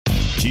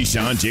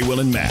Keyshawn, J. Will,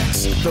 and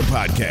Max, the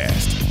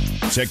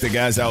podcast. Check the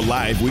guys out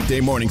live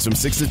weekday mornings from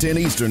 6 to 10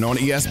 Eastern on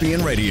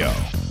ESPN Radio.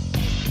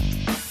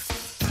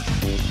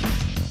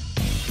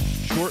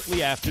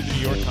 Shortly after the New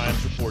York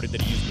Times reported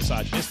that he used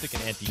misogynistic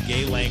and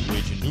anti-gay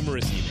language in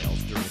numerous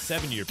emails during a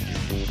 7-year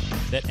period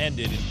that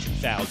ended in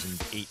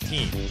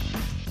 2018.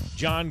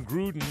 Jon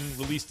Gruden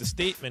released a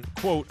statement,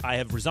 quote, "I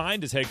have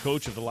resigned as head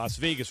coach of the Las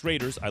Vegas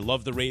Raiders. I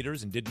love the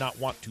Raiders and did not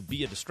want to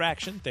be a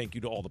distraction. Thank you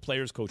to all the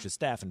players, coaches,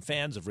 staff, and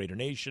fans of Raider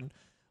Nation.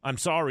 I'm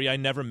sorry, I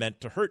never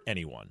meant to hurt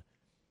anyone."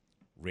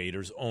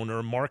 Raiders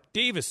owner Mark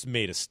Davis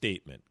made a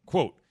statement,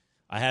 quote,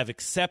 "I have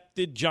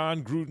accepted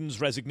Jon Gruden's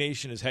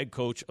resignation as head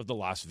coach of the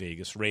Las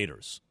Vegas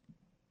Raiders."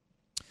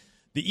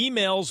 The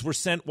emails were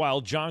sent while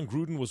Jon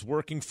Gruden was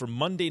working for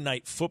Monday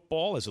Night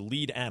Football as a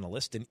lead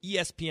analyst. An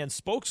ESPN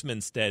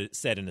spokesman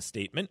said in a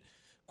statement,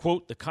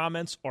 quote, "The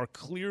comments are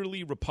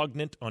clearly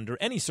repugnant under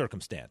any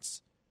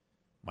circumstance."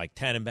 Mike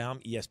Tannenbaum,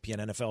 ESPN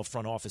NFL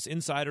front office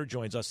insider,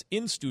 joins us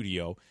in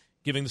studio,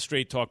 giving the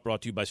Straight Talk,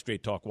 brought to you by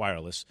Straight Talk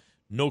Wireless.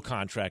 No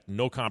contract,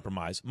 no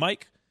compromise.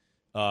 Mike,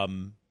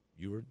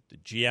 you were the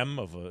GM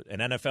of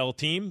an NFL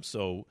team,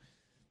 so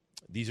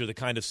these are the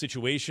kind of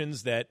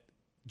situations that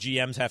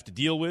GMs have to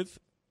deal with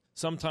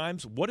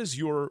sometimes. What is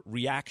your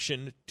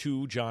reaction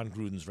to Jon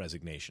Gruden's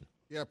resignation?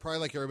 Yeah, probably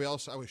like everybody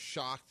else, I was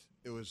shocked.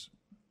 It was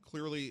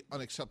clearly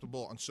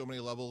unacceptable on so many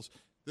levels.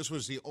 This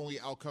was the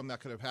only outcome that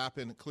could have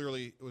happened.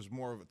 Clearly, it was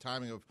more of a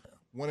timing of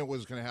when it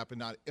was going to happen,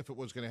 not if it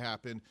was going to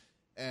happen.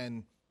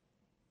 And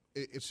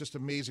it's just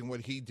amazing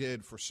what he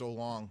did for so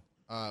long.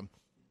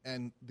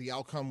 And the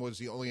outcome was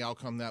the only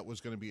outcome that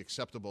was going to be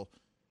acceptable.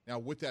 Now,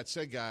 with that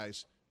said,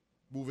 guys,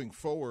 moving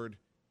forward,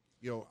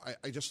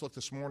 I just looked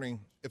this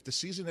morning. If the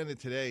season ended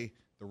today,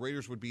 the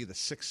Raiders would be the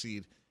 6th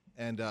seed.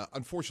 And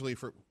unfortunately,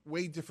 for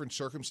way different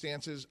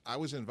circumstances, I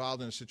was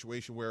involved in a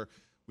situation where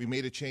we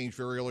made a change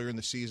very earlier in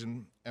the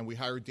season, and we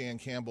hired Dan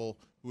Campbell,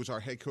 who was our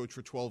head coach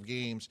for 12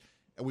 games.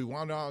 And we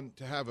went on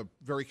to have a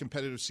very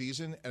competitive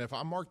season. And if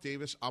I'm Mark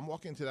Davis, I'm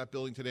walking into that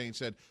building today and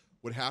said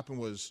what happened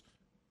was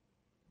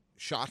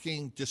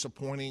shocking,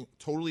 disappointing,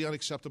 totally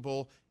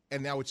unacceptable,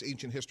 and now it's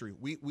ancient history.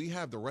 We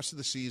have the rest of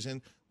the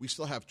season. We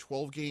still have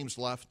 12 games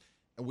left,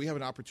 and we have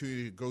an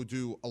opportunity to go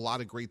do a lot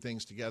of great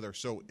things together.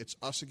 So it's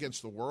us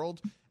against the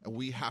world, and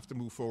we have to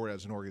move forward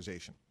as an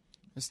organization.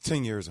 It's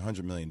 10 years,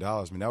 $100 million.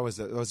 I mean, that was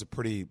a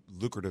pretty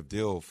lucrative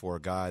deal for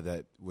a guy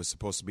that was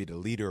supposed to be the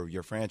leader of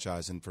your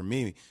franchise. And for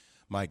me,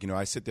 Mike,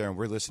 I sit there and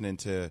we're listening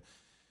to,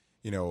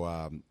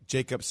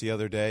 Jacobs the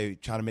other day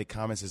trying to make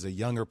comments as a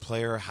younger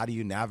player. How do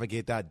you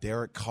navigate that?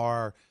 Derek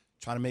Carr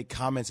trying to make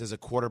comments as a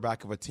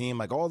quarterback of a team,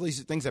 like all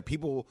these things that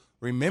people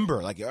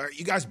remember. Like,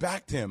 you guys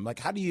backed him. Like,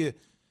 how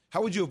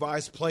would you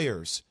advise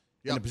players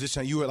in the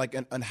position that you were like,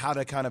 and how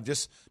to kind of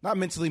just not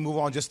mentally move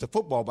on just to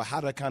football, but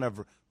how to kind of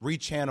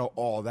rechannel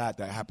all that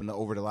happened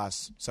over the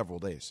last several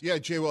days? Yeah,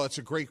 Jay, well, it's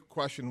a great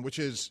question, which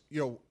is,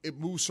 it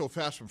moves so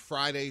fast from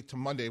Friday to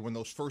Monday when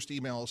those first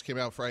emails came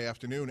out Friday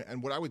afternoon.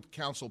 And what I would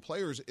counsel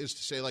players is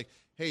to say, like,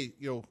 hey,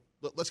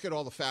 let's get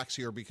all the facts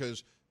here,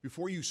 because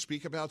before you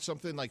speak about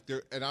something like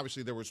there, and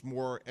obviously there was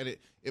more, and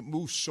it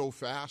moves so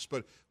fast.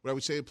 But what I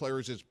would say to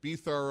players is be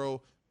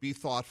thorough, be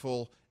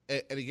thoughtful.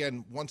 And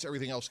again, once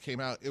everything else came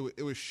out,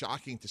 it was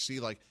shocking to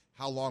see like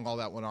how long all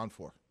that went on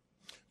for.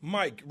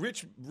 Mike,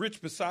 Rich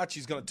Bisaccia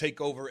is going to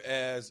take over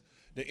as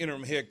the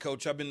interim head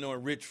coach. I've been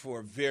knowing Rich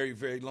for a very,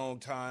 very long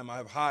time. I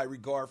have high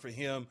regard for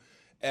him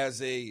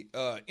as a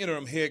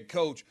interim head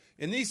coach.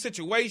 In these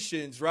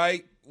situations,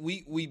 right,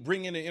 we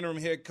bring in an interim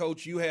head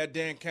coach. You had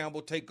Dan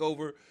Campbell take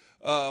over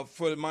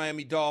for the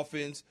Miami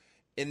Dolphins,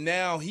 and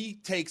now he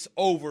takes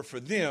over for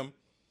them.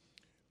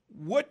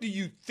 What do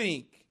you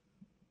think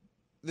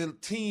the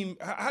team,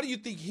 how do you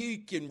think he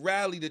can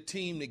rally the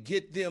team to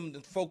get them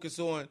to focus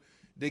on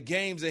the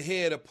games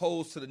ahead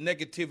opposed to the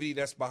negativity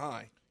that's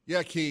behind?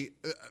 Yeah, Key,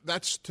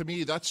 to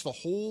me, that's the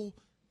whole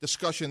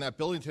discussion in that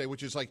building today,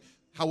 which is like,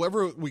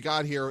 however we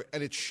got here,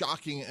 and it's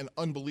shocking and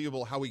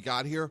unbelievable how we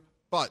got here,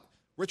 but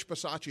Rich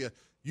Bisaccia,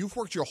 you've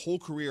worked your whole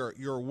career.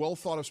 You're a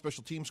well-thought-of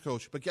special teams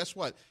coach, but guess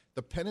what?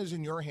 The pen is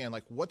in your hand.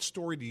 Like, what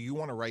story do you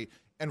want to write?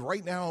 And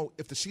right now,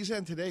 if the season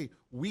ended today,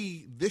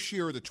 this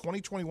year, the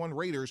 2021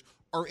 Raiders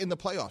are in the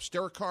playoffs.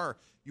 Derek Carr,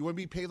 you want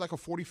to be paid like a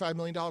 $45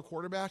 million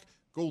quarterback?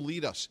 Go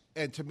lead us.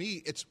 And to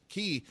me, it's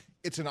key.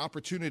 It's an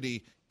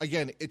opportunity.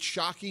 Again, it's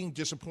shocking,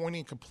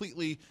 disappointing,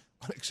 completely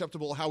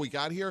unacceptable how we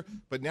got here,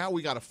 but now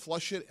we got to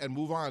flush it and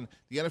move on.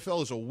 The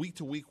NFL is a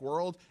week-to-week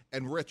world,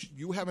 and Rich,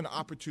 you have an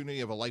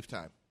opportunity of a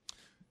lifetime.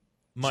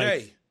 Mike,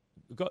 Jay.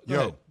 Go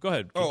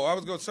ahead. Oh, I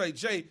was going to say,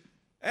 Jay,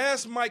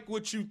 ask Mike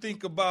what you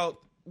think about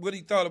what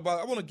he thought about.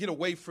 I want to get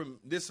away from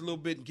this a little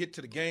bit and get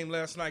to the game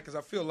last night because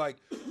I feel like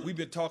we've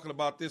been talking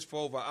about this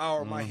for over an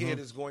hour. My head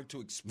is going to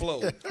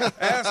explode.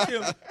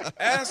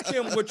 Ask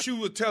him what you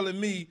were telling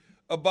me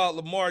about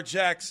Lamar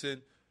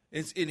Jackson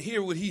and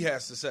hear what he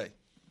has to say.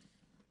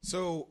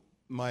 So,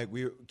 Mike,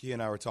 Key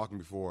and I were talking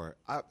before.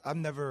 I've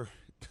never,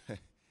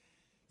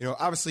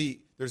 obviously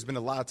there's been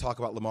a lot of talk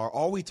about Lamar.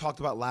 All we talked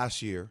about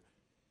last year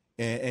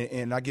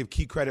and I give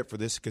Key credit for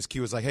this because Key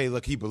was like, hey,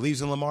 look, he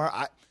believes in Lamar.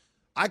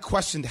 I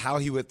questioned how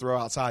he would throw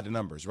outside the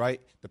numbers,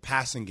 right? The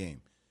passing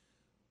game.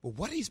 But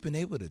what he's been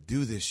able to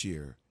do this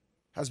year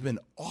has been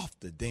off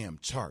the damn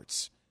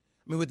charts.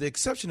 I mean, with the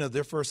exception of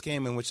their first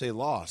game in which they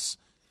lost,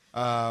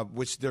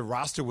 which their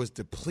roster was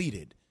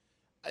depleted,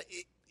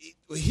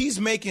 he's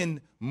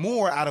making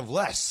more out of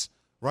less,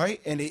 right?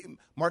 And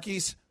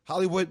Marquise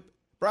Hollywood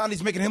Brown,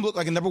 he's making him look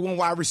like a number one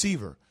wide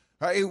receiver.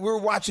 Right? We're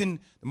watching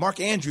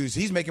Mark Andrews.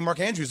 He's making Mark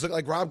Andrews look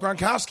like Rob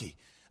Gronkowski.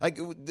 Like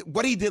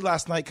what he did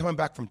last night, coming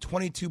back from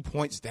 22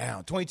 points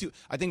down, 22,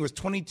 I think it was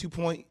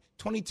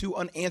 22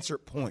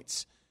 unanswered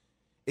points.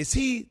 Is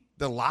he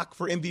the lock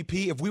for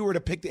MVP? If we were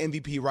to pick the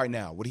MVP right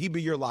now, would he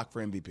be your lock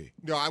for MVP?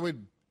 No, I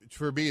would.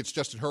 For me, it's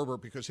Justin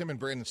Herbert because him and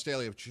Brandon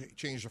Staley have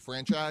changed the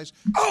franchise.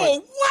 Oh,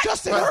 what?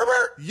 Justin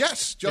Herbert?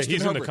 Yes, Justin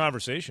he's Herbert. in the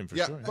conversation for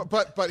sure.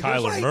 But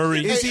Kyler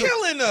Murray. He's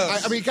killing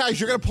us. I mean, guys,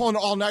 you're going to pull an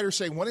all-nighter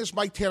saying, when is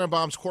Mike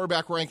Tannenbaum's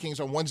quarterback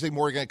rankings on Wednesday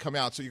morning going to come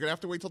out? So you're going to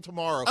have to wait till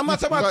tomorrow. I'm not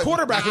talking about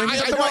quarterback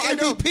rankings. I'm talking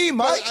about MVP,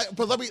 Mike.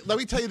 But let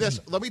me tell you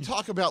this. Let me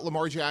talk about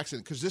Lamar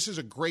Jackson because this is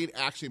a great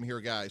axiom here,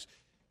 guys.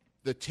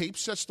 The tape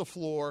sets the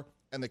floor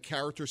and the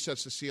character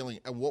sets the ceiling.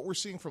 And what we're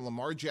seeing from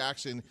Lamar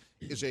Jackson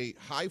is a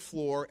high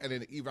floor and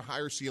an even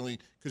higher ceiling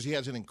because he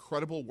has an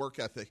incredible work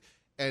ethic.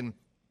 And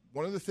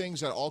one of the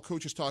things that all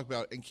coaches talk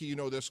about, and Key, you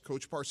know this,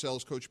 Coach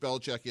Parcells, Coach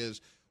Belichick, is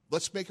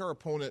let's make our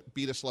opponent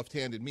beat us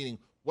left-handed, meaning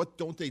what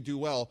don't they do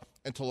well?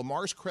 And to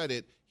Lamar's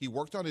credit, he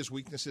worked on his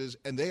weaknesses,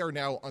 and they are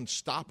now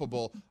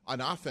unstoppable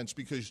on offense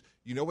because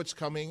you know what's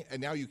coming, and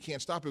now you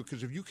can't stop it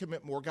because if you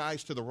commit more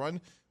guys to the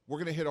run, we're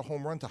going to hit a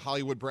home run to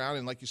Hollywood Brown,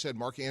 and like you said,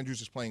 Mark Andrews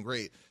is playing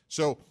great.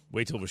 So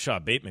wait till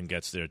Rashad Bateman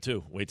gets there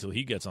too. Wait till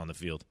he gets on the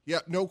field. Yeah,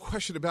 no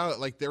question about it.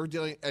 Like they're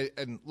dealing,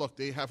 and look,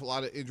 they have a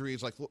lot of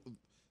injuries. Like look,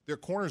 their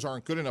corners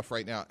aren't good enough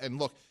right now. And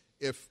look,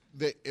 if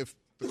the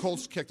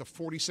Colts kicked a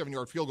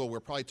 47-yard field goal,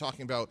 we're probably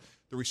talking about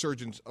the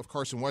resurgence of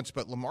Carson Wentz.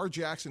 But Lamar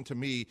Jackson, to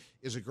me,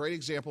 is a great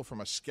example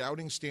from a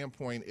scouting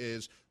standpoint.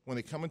 Is when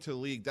they come into the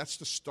league, that's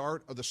the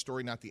start of the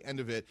story, not the end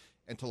of it.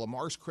 And to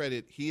Lamar's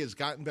credit, he has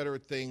gotten better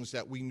at things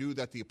that we knew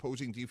that the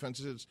opposing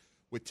defenses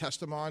would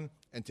test him on.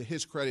 And to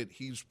his credit,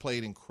 he's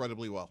played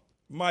incredibly well.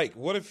 Mike,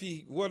 what if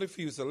he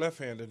was a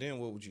left-hander? Then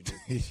what would you do?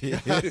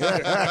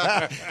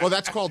 Well,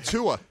 that's called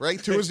Tua,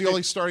 right? Tua's the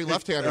only starting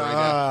left-hander right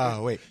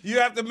now. Wait. You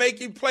have to make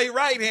him play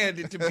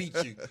right-handed to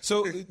beat you.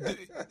 So,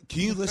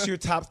 can you list your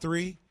top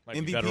three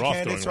MVP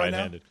candidates right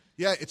now?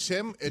 Yeah, it's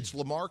him. It's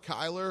Lamar,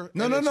 Kyler.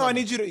 No. I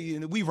need you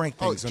to. We rank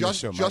things on the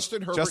show, Mike.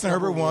 Justin Herbert. Justin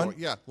Herbert 1.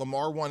 Yeah,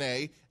 Lamar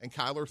 1A and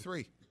Kyler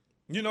 3.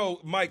 You know,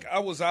 Mike, I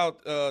was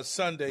out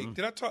Sunday.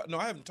 Did I talk? No,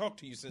 I haven't talked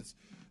to you since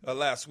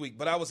last week.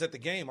 But I was at the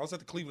game. I was at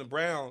the Cleveland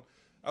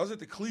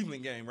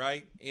game,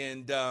 right?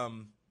 And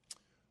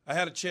I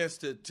had a chance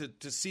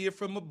to see it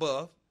from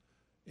above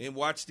and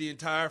watch the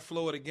entire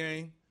flow of the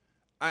game.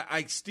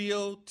 I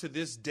still, to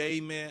this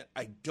day, man,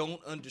 I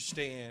don't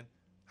understand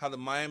how the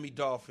Miami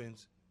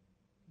Dolphins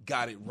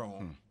got it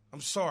wrong.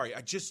 I'm sorry. I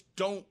just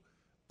don't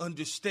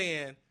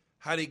understand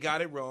how they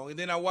got it wrong. And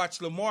then I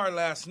watched Lamar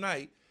last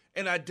night,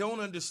 and I don't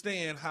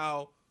understand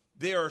how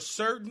there are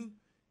certain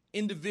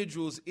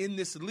individuals in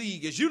this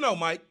league, as you know,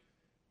 Mike,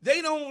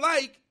 they don't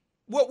like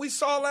what we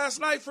saw last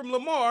night from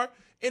Lamar,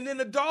 and then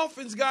the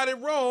Dolphins got it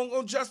wrong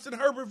on Justin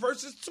Herbert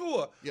versus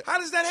Tua. Yeah. How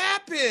does that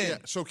happen? Yeah.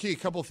 So, Key, a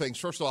couple of things.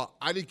 First of all,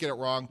 I didn't get it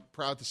wrong.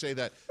 Proud to say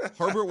that.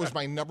 Herbert was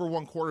my number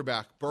one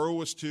quarterback. Burrow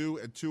was 2,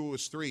 and Tua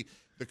was 3.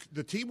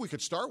 The team we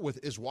could start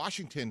with is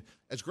Washington.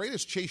 As great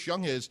as Chase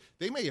Young is,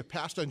 they may have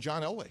passed on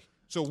John Elway.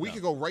 So we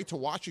could go right to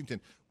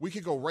Washington. We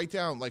could go right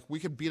down. Like, we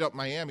could beat up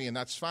Miami, and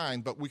that's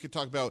fine. But we could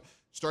talk about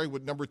starting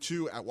with number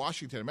 2 at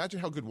Washington. Imagine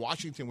how good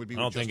Washington would be. I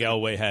don't think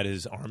Elway had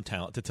his arm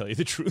talent, to tell you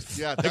the truth.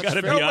 Yeah, I got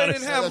to be Elway honest.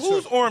 didn't have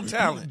whose arm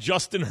talent?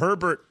 Justin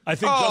Herbert. I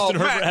think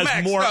Justin Herbert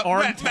has more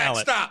arm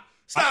talent.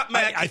 Stop,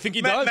 Max. I think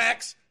he does.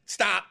 Max,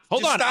 stop.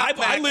 Hold on. Stop,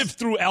 I lived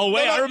through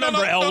Elway. I remember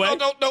Elway.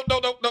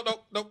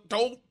 No.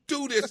 Don't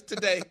do this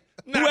today.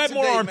 Who had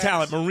more arm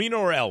talent, Marino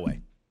or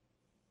Elway?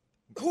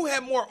 Who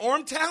had more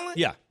arm talent?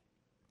 Yeah.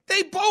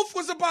 They both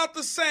was about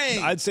the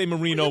same. I'd say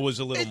Marino was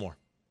a little more.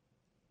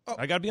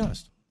 I got to be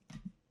honest.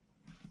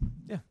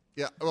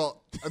 Yeah,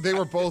 well, they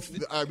were both.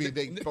 I mean,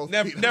 they both.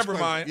 Never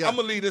mind. Yeah. I'm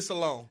gonna leave this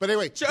alone. But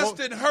anyway,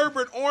 Justin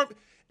Herbert arm.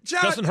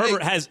 Justin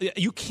Herbert has.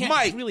 You can't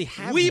Mike, really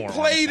have. We more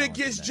played arm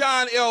against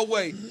John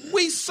Elway.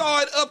 We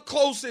saw it up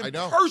close in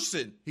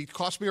person. He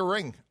cost me a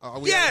ring.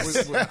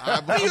 Yes.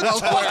 What are you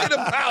talking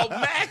about,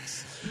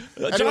 Max?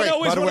 John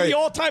Elway's one of the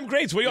all-time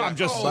greats. I'm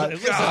just. By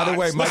the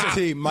way,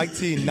 Mike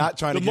T, not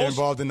trying to get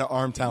involved in the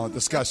arm talent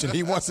discussion.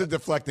 He wants to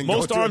deflect and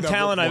most go to arm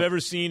talent I've ever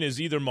seen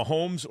is either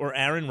Mahomes or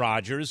Aaron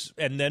Rodgers,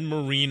 and then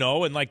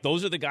Marino, and like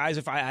those are the guys.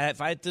 If I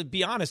had to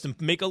be honest and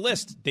make a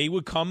list, they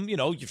would come. You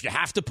know, if you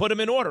have to put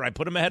them in order, I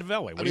put them ahead of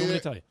Elway. What do you want me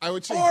to tell you? I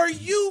would say, are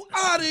you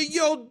out of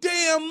your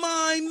damn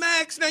mind,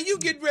 Max? Now you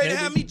get ready to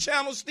have me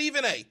channel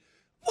Stephen A.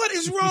 What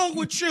is wrong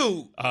with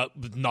you?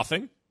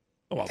 Nothing.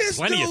 Well, This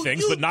plenty of dude,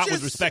 things, but not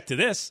with respect to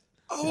this.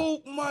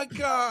 Oh, my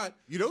God.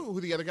 You know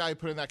who the other guy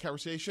put in that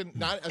conversation?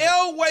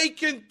 Elway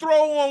can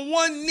throw on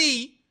one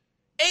knee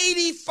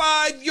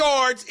 85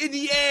 yards in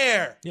the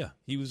air. Yeah,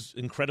 he was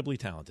incredibly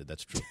talented.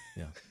 That's true.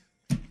 Yeah.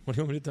 What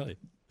do you want me to tell you?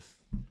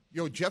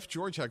 Jeff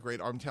George had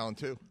great arm talent,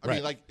 too. I Right.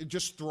 mean, like,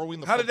 just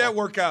throwing the How football. did that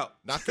work out?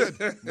 Not good.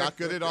 Not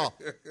good at all.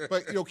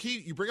 But,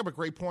 Key, you bring up a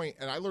great point,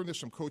 and I learned this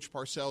from Coach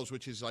Parcells,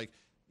 which is like,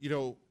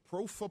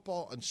 pro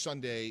football on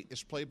Sunday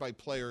is played by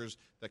players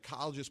that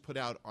colleges put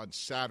out on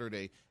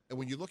Saturday. And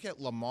when you look at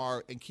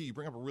Lamar, and Key, you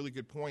bring up a really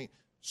good point.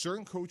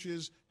 Certain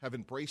coaches have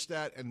embraced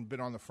that and been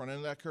on the front end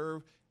of that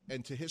curve.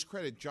 And to his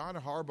credit, John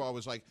Harbaugh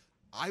was like,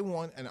 I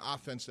want an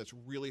offense that's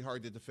really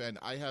hard to defend.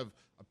 I have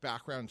a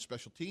background in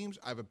special teams.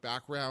 I have a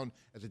background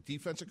as a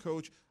defensive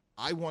coach.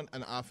 I want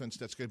an offense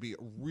that's going to be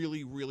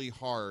really, really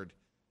hard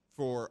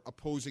for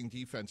opposing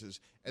defenses.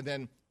 And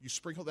then you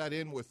sprinkle that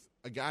in with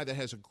a guy that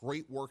has a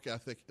great work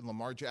ethic in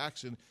Lamar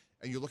Jackson,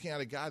 and you're looking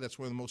at a guy that's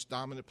one of the most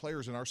dominant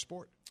players in our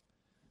sport.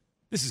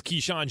 This is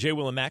Keyshawn, J.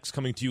 Will, and Max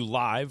coming to you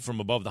live from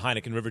above the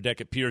Heineken River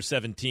deck at Pier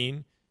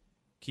 17.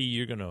 Key,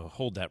 you're going to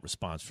hold that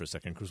response for a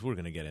second because we're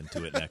going to get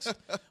into it next.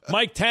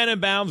 Mike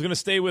Tannenbaum is going to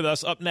stay with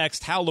us. Up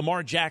next, how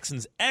Lamar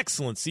Jackson's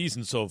excellent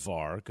season so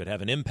far could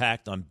have an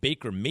impact on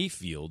Baker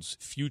Mayfield's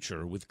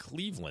future with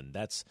Cleveland.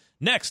 That's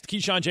next.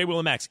 Keyshawn, J. Will,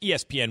 and Max,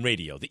 ESPN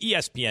Radio, the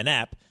ESPN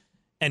app,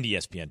 and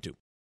ESPN2.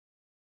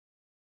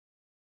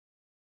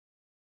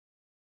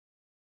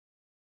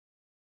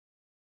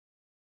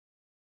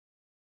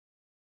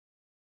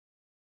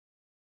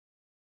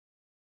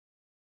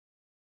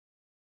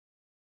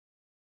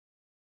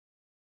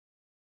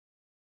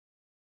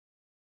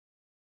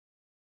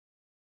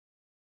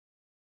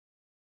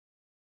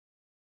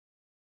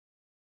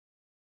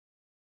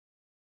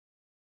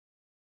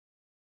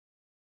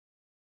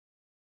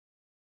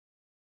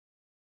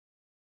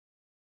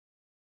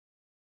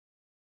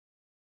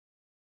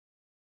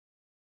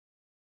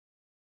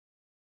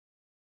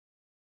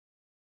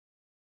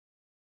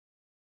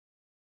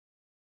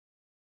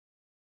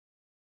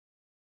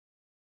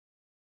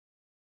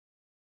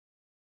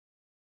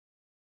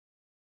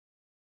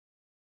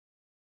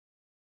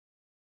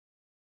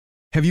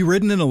 Have you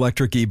ridden an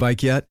electric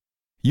e-bike yet?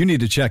 You need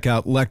to check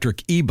out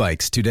Lectric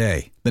E-Bikes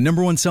today, the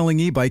 #1 selling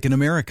e-bike in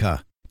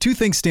America. Two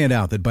things stand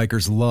out that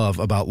bikers love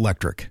about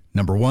Lectric.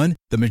 Number one,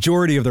 the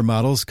majority of their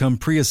models come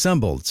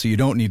pre-assembled, so you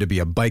don't need to be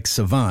a bike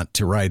savant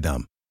to ride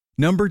them.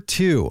 Number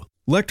two,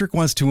 Lectric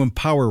wants to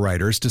empower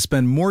riders to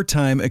spend more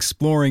time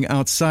exploring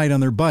outside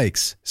on their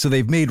bikes, so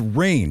they've made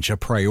range a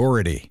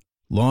priority.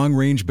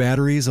 Long-range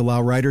batteries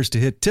allow riders to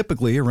hit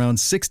typically around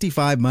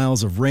 65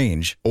 miles of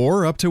range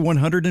or up to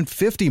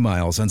 150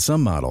 miles on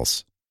some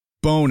models.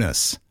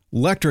 Bonus,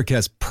 Lectric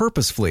has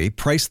purposefully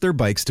priced their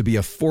bikes to be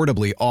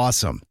affordably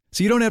awesome,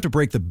 so you don't have to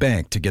break the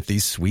bank to get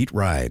these sweet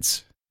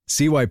rides.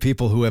 See why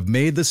people who have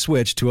made the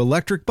switch to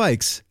electric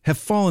bikes have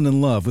fallen in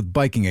love with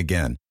biking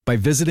again by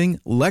visiting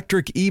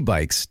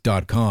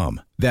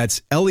lectricebikes.com.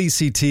 That's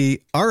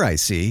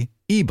LECTRIC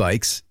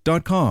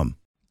ebikes.com.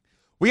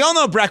 We all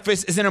know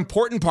breakfast is an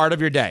important part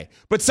of your day,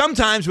 but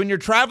sometimes when you're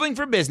traveling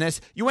for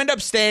business, you end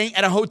up staying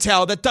at a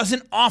hotel that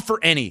doesn't offer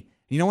any.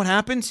 You know what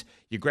happens?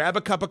 You grab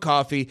a cup of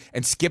coffee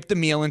and skip the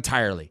meal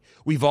entirely.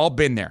 We've all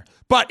been there.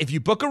 But if you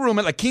book a room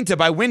at La Quinta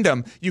by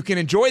Wyndham, you can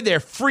enjoy their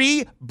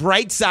free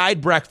Bright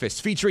Side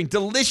breakfast featuring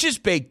delicious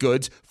baked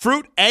goods,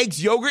 fruit,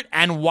 eggs, yogurt,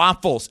 and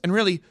waffles. And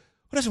really,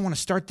 who doesn't want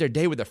to start their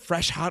day with a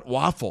fresh hot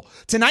waffle?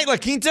 Tonight, La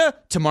Quinta,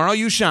 tomorrow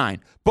you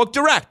shine. Book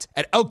direct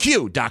at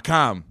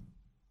lq.com.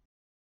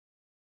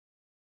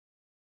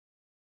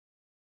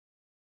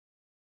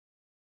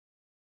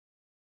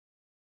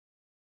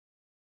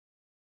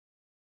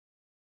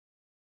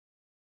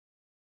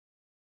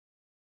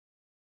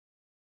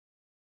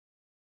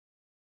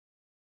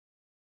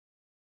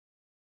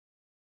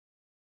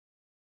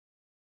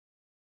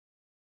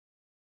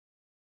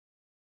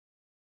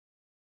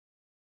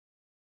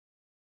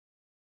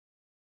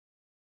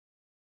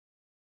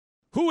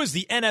 Who is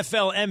the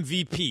NFL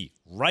MVP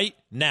right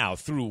now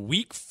through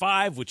Week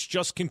 5, which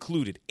just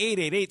concluded?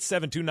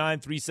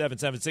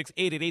 888-729-3776,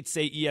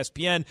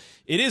 888-SAY-ESPN.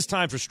 It is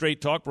time for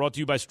Straight Talk, brought to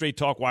you by Straight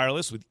Talk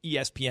Wireless with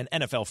ESPN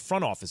NFL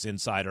front office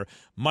insider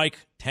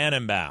Mike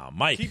Tannenbaum.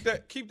 Mike.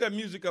 Keep that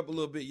music up a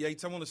little bit,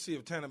 Yates. I want to see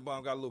if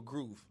Tannenbaum got a little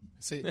groove.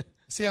 See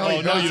how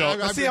he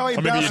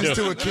bounces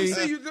to it, Key.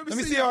 Let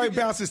me see how he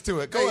bounces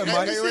to it. Go ahead,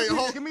 Mike.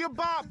 Give me a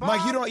bop,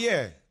 Mike, you don't,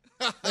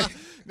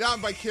 Now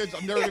my kids,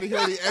 I'm never going to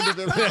hear the end of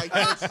it.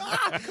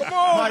 Come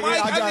on,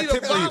 Mike, I got a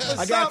tip for you.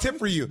 I got a tip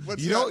for you.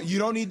 What's You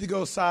don't need to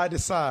go side to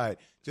side.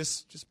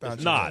 Just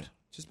bounce your head.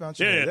 Just bounce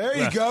your head. There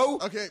you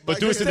go. Okay, but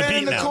do it to the stand beat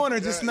in the now. corner,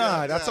 just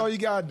nod. That's all you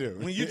gotta do.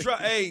 When you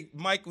drive, hey,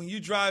 Mike, when you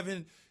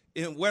driving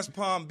in West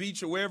Palm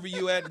Beach or wherever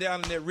you at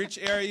down in that rich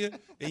area,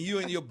 and you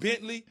in your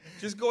Bentley,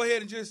 just go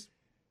ahead and just.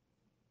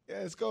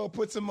 Yeah, let's go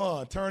put some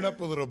on. Turn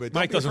up a little bit.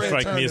 Mike doesn't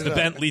strike me as the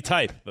Bentley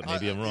type, but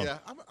maybe I'm wrong. Yeah,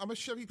 I'm a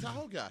Chevy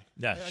Tahoe guy.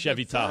 Yeah,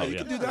 Chevy Tahoe. You Yeah.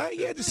 can do that.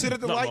 Yeah, just sit at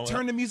the Nothing wrong light, with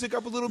turn the music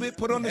up a little bit,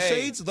 put on the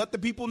shades, let the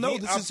people know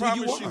this is who you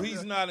promise are.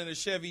 he's not in a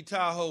Chevy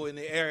Tahoe in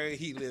the area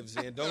he lives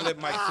in. Don't let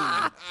Mike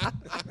fool you.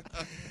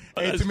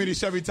 Ain't too many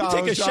Chevy Tahoes.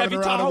 You take a Chevy driving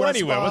around Tahoe the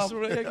West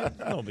anywhere.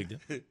 Palm. No big deal.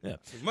 Yeah.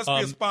 Must be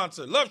a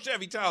sponsor. Love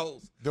Chevy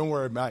Tahoes. Don't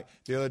worry, Mac.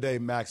 The other day,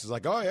 Max was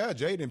like, "Oh yeah,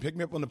 Jay didn't pick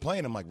me up on the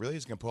plane." I'm like, "Really?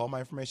 He's gonna put all my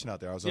information out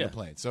there." I was on the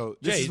plane. So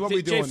this is what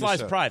we do. Jay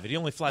flies private. He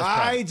only flies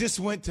private. I just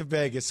went to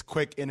Vegas,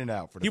 quick in and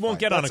out for the He won't flight.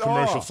 get on a That's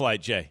commercial all.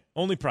 flight, Jay.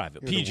 Only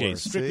private. You're the PJs,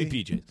 worst. strictly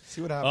See? PJs.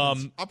 See what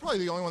happens. I'm probably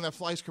the only one that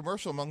flies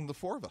commercial among the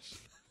four of us.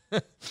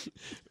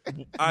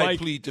 I Mike-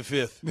 plead the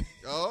fifth.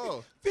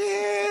 Oh,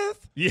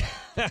 Fifth. Yeah.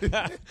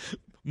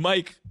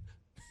 Mike,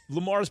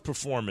 Lamar's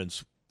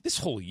performance this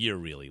whole year,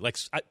 really,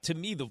 to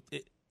me,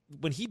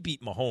 when he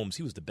beat Mahomes,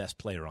 he was the best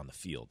player on the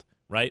field,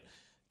 right?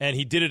 And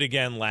he did it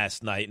again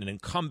last night, and then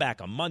come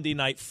back on Monday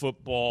Night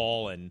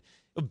Football, and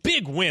a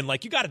big win.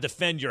 Like, you got to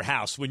defend your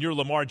house when you're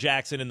Lamar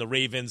Jackson and the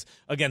Ravens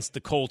against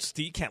the Colts.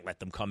 You can't let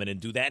them come in and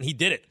do that, and he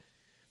did it.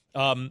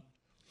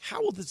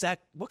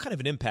 What kind of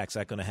an impact is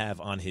that going to have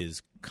on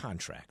his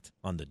contract,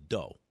 on the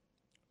dough?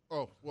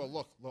 Oh, well,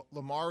 look,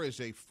 Lamar is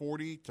a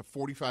 $40 to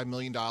 $45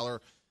 million a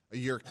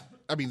year.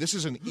 I mean, this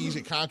is an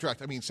easy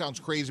contract. I mean, it sounds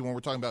crazy when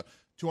we're talking about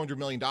 $200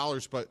 million,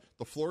 but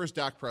the floor is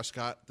Dak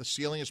Prescott, the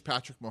ceiling is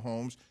Patrick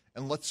Mahomes,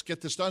 and let's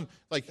get this done.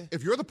 Like,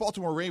 if you're the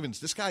Baltimore Ravens,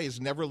 this guy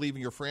is never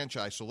leaving your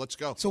franchise, so let's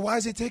go. So why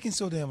is it taking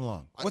so damn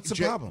long? What's the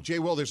problem? Jay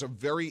Will, there's a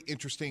very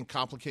interesting,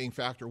 complicating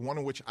factor, one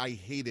of which I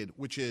hated,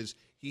 which is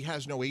he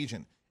has no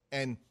agent.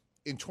 And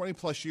in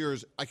 20-plus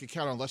years, I could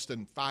count on less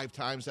than 5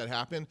 times that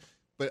happened,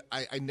 but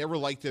I never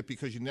liked it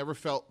because you never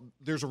felt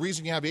 – there's a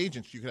reason you have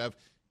agents. You could have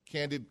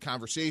candid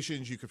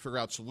conversations. You could figure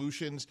out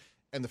solutions.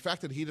 And the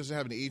fact that he doesn't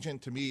have an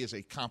agent, to me, is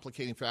a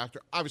complicating factor.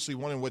 Obviously,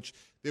 one in which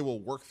they will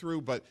work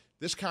through. But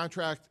this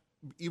contract,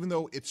 even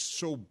though it's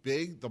so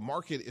big, the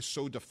market is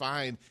so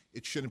defined,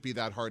 it shouldn't be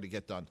that hard to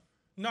get done.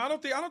 No, I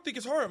don't think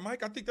it's hard,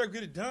 Mike. I think they'll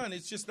get it done.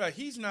 It's just that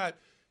he's not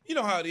 – you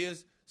know how it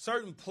is.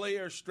 Certain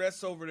players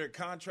stress over their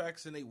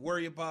contracts and they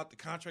worry about the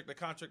contract.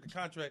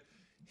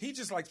 He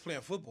just likes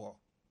playing football.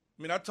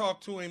 I mean, I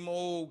talked to him,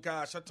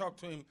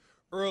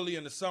 early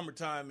in the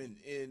summertime,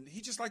 and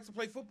he just likes to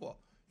play football.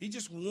 He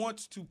just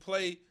wants to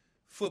play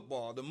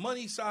football. The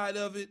money side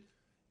of it,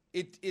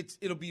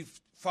 it'll be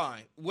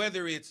fine.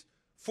 Whether it's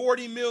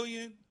 $40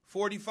 million,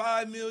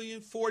 $45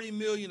 million, $40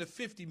 million, or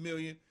 $50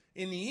 million,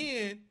 in the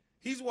end,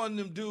 he's one of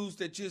them dudes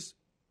that just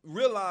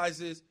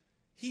realizes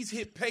he's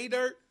hit pay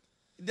dirt.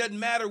 It doesn't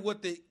matter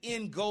what the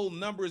end goal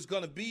number is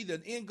going to be.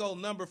 The end goal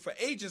number for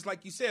agents,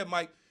 like you said,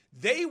 Mike,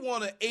 they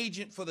want an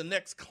agent for the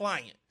next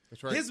client.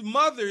 That's right. His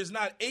mother is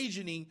not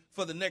agenting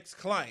for the next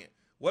client.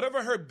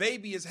 Whatever her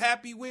baby is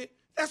happy with,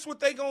 that's what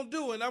they're going to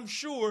do. And I'm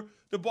sure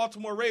the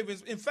Baltimore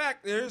Ravens, in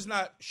fact, there's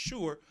not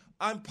sure,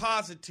 I'm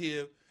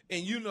positive,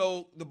 and you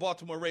know the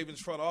Baltimore Ravens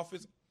front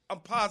office,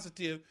 I'm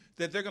positive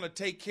that they're going to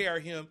take care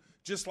of him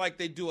just like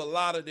they do a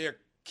lot of their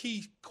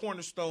key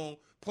cornerstone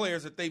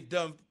players that they've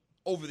done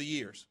over the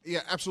years.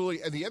 Yeah,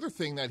 absolutely. And the other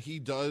thing that he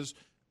does,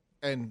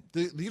 and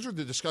these are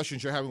the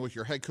discussions you're having with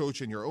your head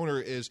coach and your owner,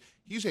 is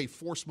he's a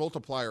force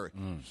multiplier.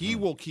 Mm-hmm. He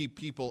will keep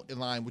people in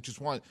line, which is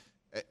one.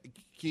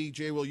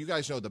 Jay Will, you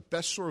guys know the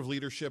best sort of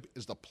leadership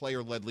is the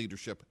player-led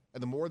leadership.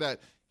 And the more that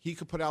he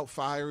could put out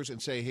fires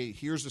and say, hey,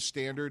 here's the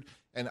standard,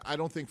 and I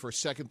don't think for a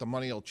second the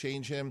money will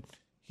change him.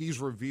 He's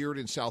revered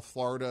in South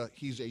Florida.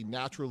 He's a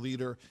natural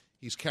leader.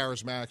 He's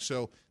charismatic.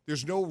 So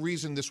there's no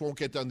reason this won't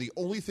get done. The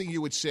only thing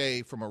you would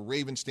say from a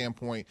Raven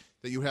standpoint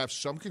that you have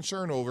some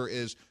concern over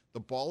is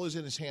the ball is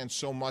in his hands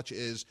so much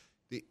is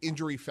the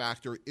injury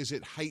factor. Is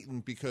it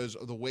heightened because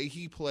of the way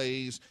he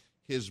plays,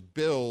 his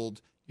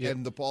build,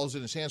 and the ball's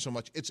in his hands so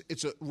much?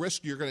 It's a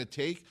risk you're going to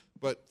take,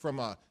 but from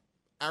a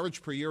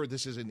average per year,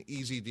 this is an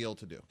easy deal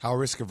to do. How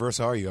risk averse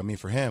are you? I mean,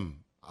 for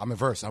him, I'm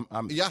averse.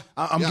 I'm Yeah.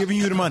 giving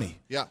you the money.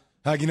 Yeah.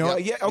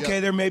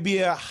 There may be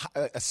a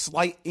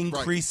slight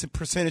increase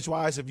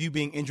percentage-wise of you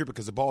being injured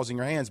because the ball's in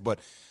your hands, but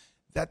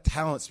that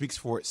talent speaks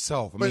for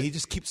itself. I mean, he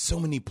just keeps so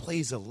many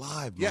plays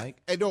alive,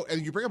 Mike.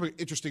 And you bring up an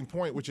interesting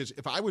point, which is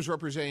if I was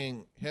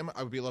representing him,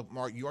 I would be like,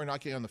 Mark, you are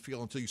not getting on the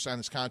field until you sign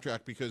this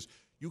contract because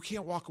you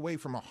can't walk away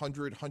from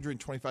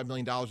 $125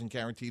 million in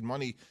guaranteed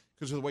money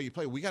because of the way you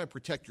play. We got to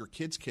protect your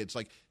kids' kids.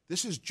 Like,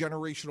 this is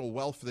generational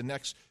wealth for the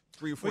next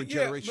 3 or 4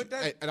 generations,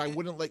 and I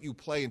wouldn't let you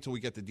play until we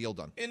get the deal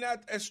done. And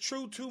that's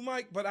true too,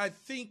 Mike, but I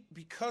think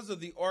because of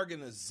the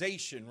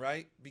organization,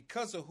 right,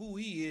 because of who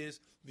he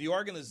is, the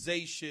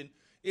organization,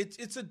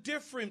 it's a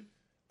different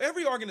 –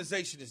 every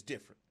organization is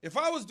different. If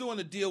I was doing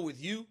a deal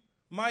with you,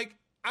 Mike,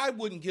 I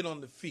wouldn't get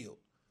on the field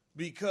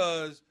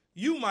because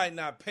you might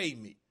not pay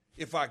me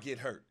if I get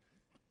hurt.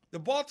 The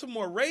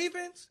Baltimore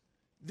Ravens,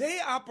 they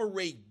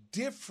operate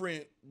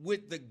different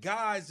with the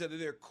guys that are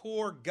their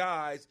core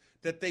guys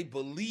that they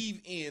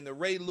believe in, the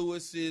Ray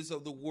Lewises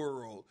of the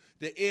world,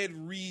 the Ed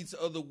Reeds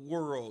of the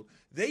world.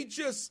 They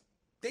just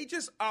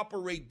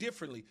operate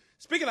differently.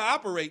 Speaking of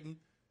operating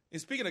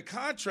and speaking of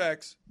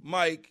contracts,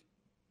 Mike,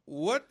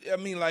 what are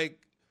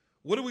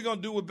we going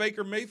to do with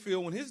Baker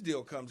Mayfield when his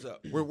deal comes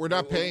up? We're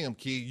not paying him,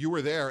 Key. You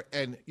were there,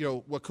 and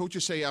what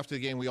coaches say after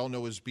the game we all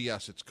know is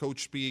BS. It's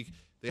coach speak.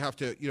 They have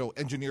to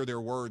engineer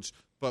their words.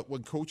 But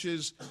when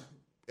coaches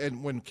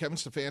and when Kevin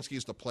Stefanski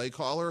is the play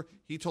caller,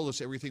 he told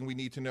us everything we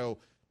need to know.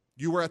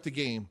 You were at the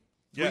game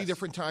 3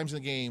 different times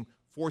in the game.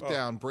 Fourth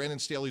down, Brandon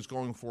Staley's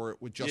going for it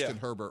with Justin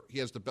Herbert. He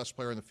has the best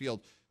player in the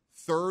field.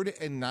 3rd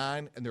and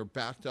 9, and they're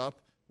backed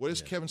up. What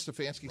is Kevin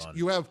Stefanski?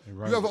 You have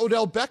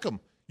Odell Beckham.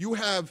 You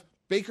have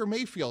Baker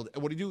Mayfield.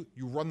 And what do?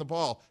 You run the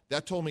ball.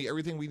 That told me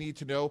everything we need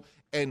to know.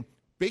 And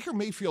Baker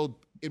Mayfield,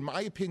 in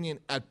my opinion,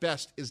 at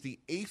best, is the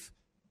 8th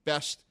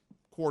best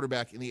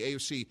quarterback in the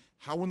AFC.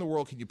 How in the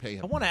world can you pay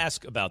him? I want to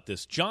ask about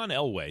this. John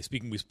Elway,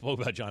 we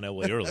spoke about John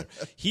Elway earlier.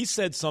 He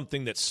said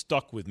something that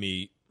stuck with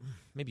me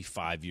maybe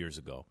 5 years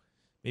ago,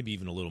 maybe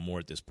even a little more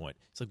at this point.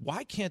 It's like,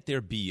 why can't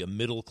there be a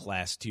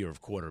middle-class tier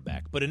of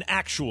quarterback, but an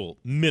actual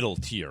middle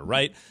tier,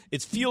 right?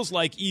 It feels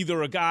like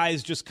either a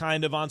guy's just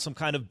kind of on some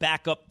kind of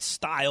backup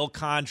style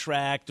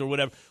contract or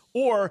whatever,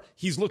 or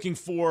he's looking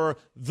for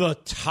the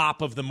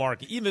top of the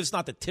market. Even if it's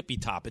not the tippy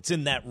top, it's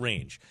in that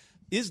range.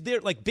 Is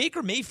there, like,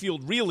 Baker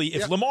Mayfield really,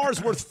 if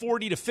Lamar's worth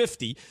 40 to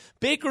 50,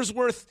 Baker's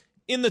worth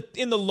in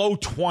the low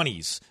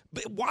 20s.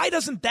 But why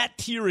doesn't that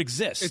tier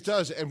exist? It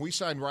does, and we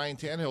signed Ryan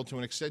Tannehill to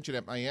an extension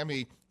at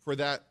Miami for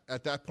that.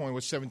 At that point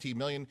was $17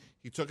 million.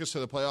 He took us to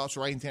the playoffs.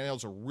 Ryan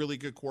Tannehill's a really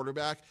good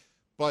quarterback,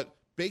 but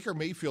Baker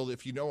Mayfield,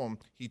 if you know him,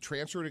 he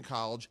transferred in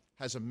college,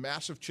 has a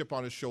massive chip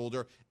on his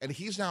shoulder, and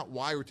he's not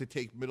wired to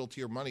take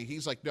middle-tier money.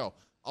 He's like, no,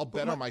 I'll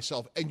bet on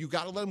myself. And you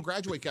got to let him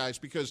graduate, guys,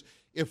 because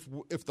if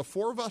the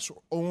 4 of us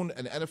own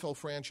an NFL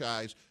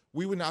franchise,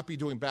 we would not be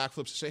doing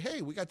backflips to say,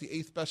 hey, we got the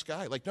 8th best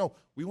guy. Like, no,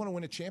 we want to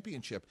win a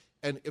championship.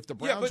 And if the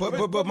Browns,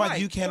 but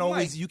Mike, you can't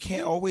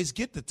always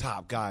get the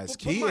top guys,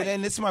 Key.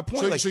 And this is my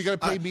point. So you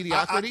got to pay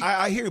mediocrity.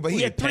 I hear you, but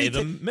he had 3.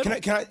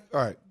 Can I?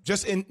 All right,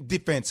 just in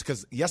defense,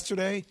 because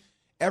yesterday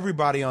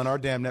everybody on our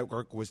damn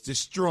network was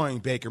destroying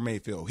Baker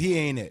Mayfield. He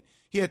ain't it.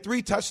 He had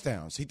 3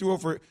 touchdowns. He threw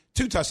over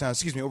 2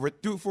 touchdowns.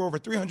 Threw for over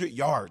 300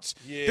 yards.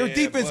 Yeah, their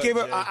defense gave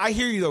up. I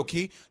hear you though,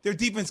 Key. Their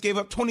defense gave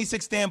up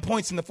 26 damn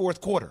points in the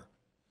fourth quarter.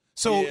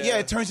 So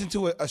it turns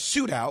into a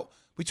shootout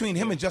between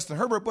him and Justin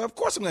Herbert. But of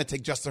course, I'm going to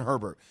take Justin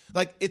Herbert.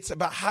 Like, it's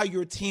about how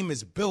your team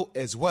is built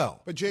as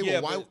well. But Jay,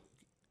 why?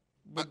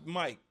 But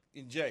Mike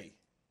and Jay,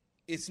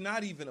 it's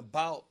not even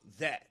about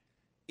that.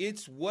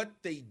 It's what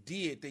they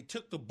did. They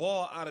took the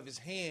ball out of his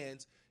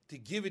hands to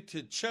give it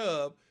to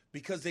Chubb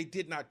because they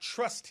did not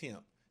trust him.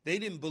 They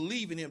didn't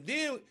believe in him.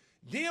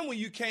 Then when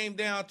you came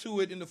down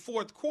to it in the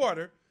fourth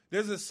quarter,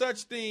 there's a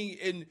such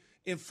thing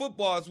in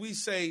football as we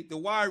say the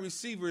wide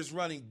receiver is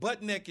running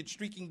butt naked,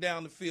 streaking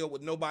down the field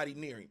with nobody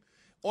near him.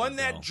 On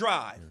that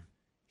drive,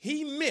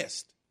 he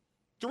missed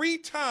 3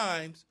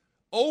 times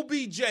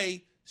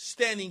OBJ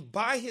standing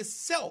by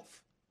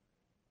himself.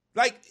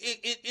 Like,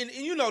 and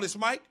you know this,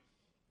 Mike.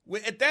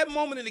 At that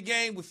moment in the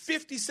game with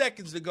 50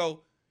 seconds to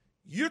go,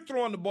 you're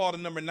throwing the ball to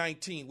number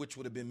 19, which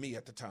would have been me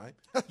at the time.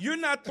 You're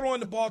not throwing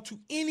the ball to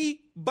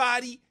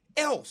anybody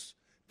else,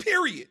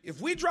 period. If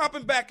we're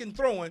dropping back and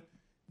throwing,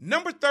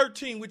 number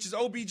 13, which is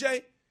OBJ,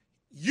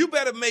 you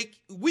better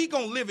we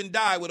going to live and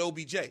die with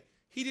OBJ.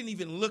 He didn't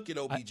even look at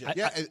OBJ.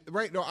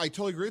 Right. No, I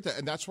totally agree with that.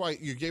 And that's why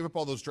you gave up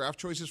all those draft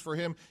choices for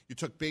him. You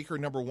took Baker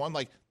number 1.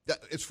 Like,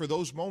 it's for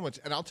those moments.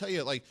 And I'll tell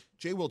you, like,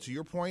 Jay Will, to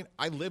your point,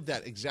 I lived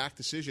that exact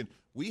decision.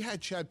 We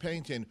had Chad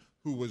Pennington,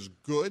 who was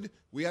good.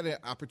 We had an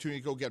opportunity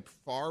to go get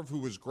Favre, who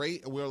was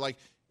great. And we were like,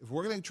 if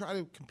we're going to try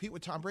to compete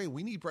with Tom Brady,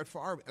 we need Brett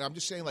Favre. And I'm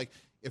just saying, like,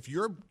 if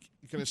you're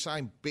going to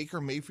sign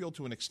Baker Mayfield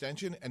to an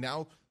extension, and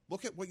now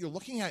look at what you're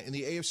looking at in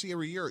the AFC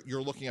every year.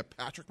 You're looking at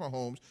Patrick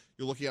Mahomes.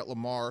 You're looking at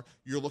Lamar.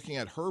 You're looking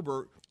at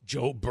Herbert.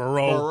 Joe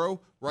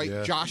Burrow, right?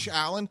 Yeah. Josh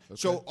Allen. Okay.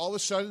 So all of a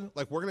sudden,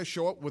 like, we're going to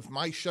show up with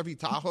my Chevy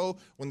Tahoe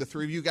when the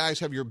 3 of you guys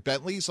have your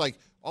Bentleys. Like,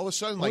 all of a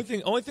sudden,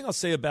 only thing I'll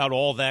say about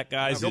all that,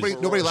 guys, nobody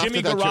is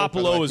Jimmy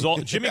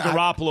Garoppolo Jimmy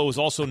Garoppolo is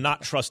also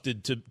not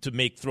trusted to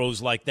make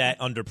throws like that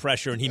under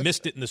pressure, and he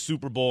missed it in the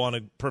Super Bowl on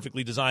a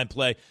perfectly designed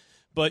play.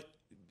 But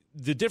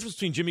the difference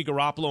between Jimmy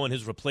Garoppolo and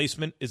his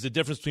replacement is the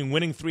difference between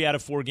winning 3 out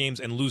of 4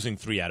 games and losing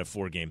 3 out of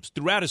 4 games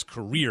throughout his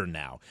career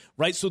now,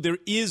 right? So there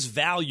is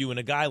value in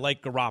a guy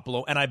like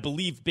Garoppolo, and I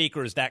believe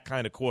Baker is that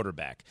kind of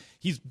quarterback.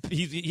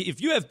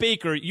 If you have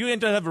Baker, you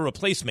end up having a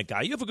replacement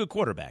guy. You have a good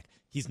quarterback.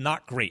 He's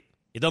not great.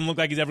 It doesn't look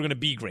like he's ever going to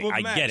be great. But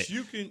I Max, get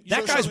it.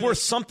 That guy's worth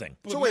something.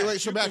 So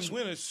Max, you can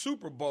win a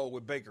Super Bowl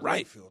with Baker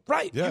Mayfield.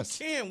 Right. Yes.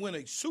 You can win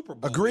a Super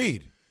Bowl.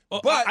 Agreed.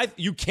 But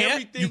you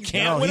can't. You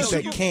can't. No, win he a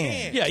said Super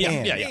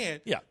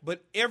can. Yeah.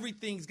 But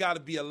everything's got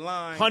to be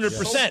aligned. 100%.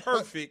 So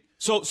perfect.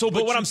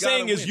 But what I'm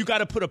saying is you got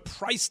to put a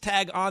price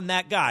tag on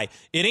that guy.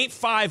 It ain't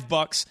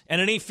 $5 and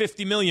it ain't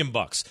 $50 million.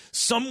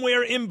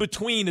 Somewhere in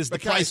between is the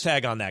price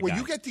tag on that guy. When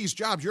you get these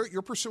jobs,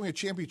 you're pursuing a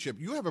championship.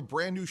 You have a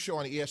brand new show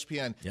on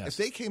ESPN. Yes. If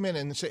they came in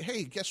and say,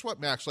 "Hey, guess what,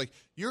 Max? Like,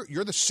 you're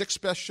the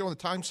 6th best show in the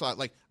time slot.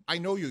 Like, I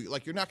know you.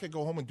 Like, you're not going to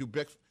go home and do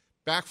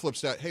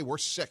backflips that, hey, we're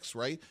 6,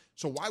 right?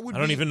 So why would I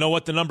don't even know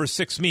what the number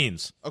 6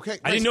 means. Okay.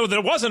 I didn't know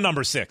there was a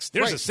number 6.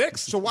 There's a 6.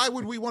 So why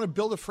would we want to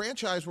build a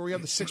franchise where we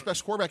have the 6th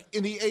best quarterback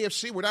in the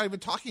AFC? We're not even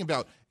talking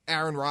about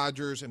Aaron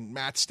Rodgers and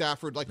Matt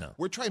Stafford.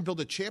 We're trying to build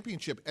a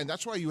championship, and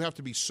that's why you have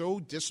to be so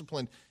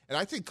disciplined. And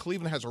I think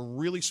Cleveland has a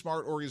really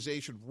smart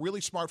organization, really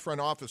smart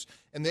front office,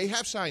 and they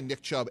have signed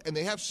Nick Chubb, and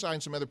they have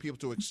signed some other people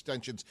to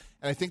extensions.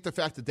 And I think the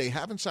fact that they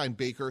haven't signed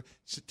Baker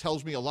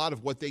tells me a lot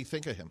of what they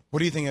think of him. What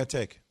do you think it'll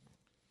take?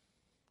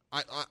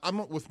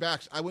 I'm with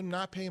Max. I would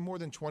not pay him more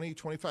than $20,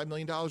 $25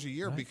 million a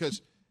year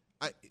because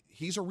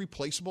he's a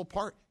replaceable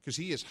part because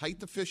he is height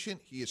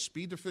deficient, he is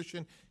speed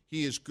deficient,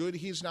 he is good,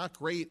 he's not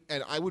great,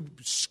 and I would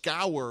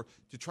scour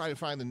to try to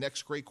find the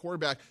next great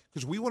quarterback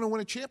because we want to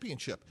win a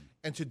championship.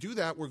 And to do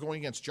that, we're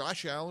going against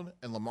Josh Allen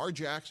and Lamar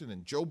Jackson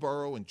and Joe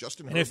Burrow and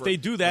Justin Herbert. And if they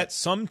do that,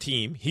 some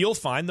team, he'll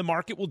find the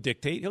market will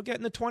dictate, he'll get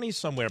in the 20s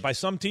somewhere by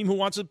some team who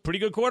wants a pretty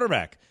good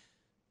quarterback.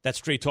 That's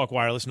Straight Talk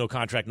Wireless, no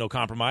contract, no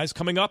compromise.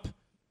 Coming up,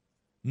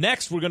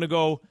 next we're going to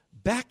go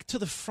back to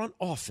the front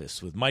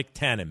office with Mike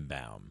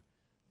Tannenbaum.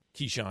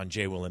 Keyshawn,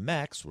 J. Will, and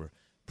Max were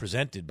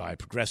presented by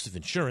Progressive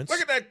Insurance.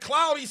 Look at that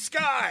cloudy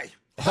sky.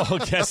 All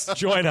guests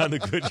join on the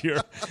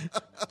Goodyear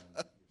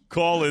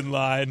call-in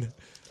line.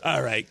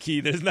 All right,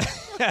 Key, there's not.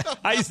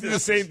 I used to do the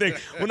same thing.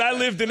 When I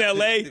lived in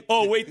L.A.,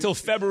 wait till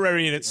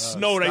February and it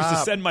snowed. Stop. I used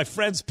to send my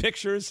friends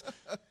pictures.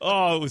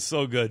 Oh, it was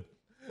so good.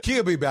 Key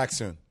will be back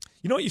soon.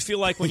 You know what you feel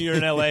like when you're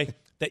in L.A.?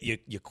 That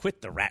you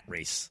quit the rat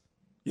race.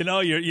 You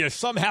know, you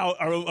somehow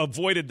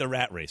avoided the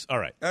rat race. All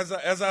right. As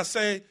I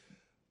say,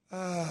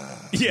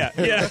 yeah,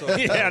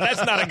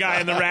 that's not a guy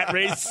in the rat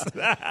race.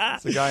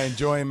 It's a guy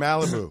enjoying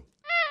Malibu.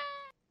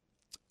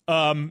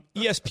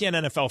 ESPN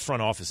NFL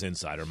front office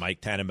insider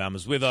Mike Tannenbaum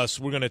is with us.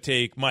 We're going to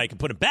take Mike and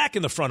put him back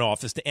in the front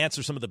office to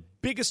answer some of the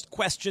biggest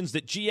questions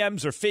that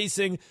GMs are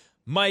facing.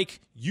 Mike,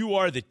 you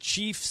are the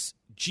Chiefs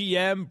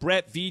GM.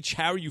 Brett Veach,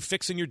 how are you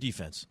fixing your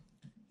defense?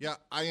 Yeah,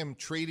 I am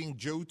trading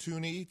Joe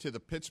Thuney to the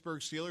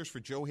Pittsburgh Steelers for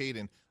Joe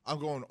Hayden. I'm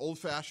going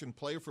old-fashioned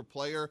player for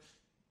player.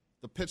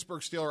 The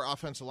Pittsburgh Steelers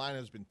offensive line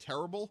has been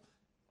terrible.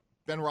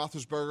 Ben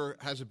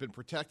Roethlisberger hasn't been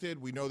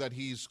protected. We know that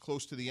he's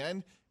close to the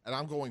end. And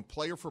I'm going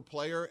player for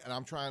player, and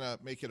I'm trying to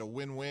make it a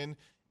win-win.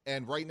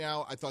 And right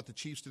now, I thought the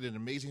Chiefs did an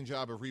amazing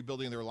job of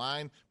rebuilding their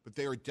line, but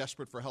they are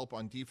desperate for help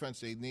on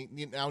defense. They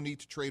now need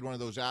to trade one of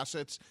those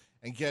assets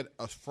and get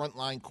a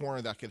frontline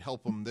corner that could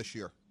help them this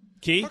year.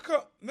 Key?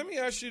 Let me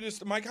ask you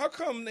this, Mike. How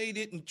come they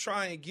didn't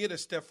try and get a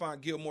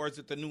Stephon Gilmore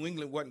that the New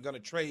England wasn't going to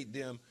trade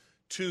them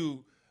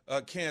to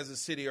Kansas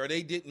City, or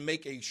they didn't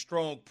make a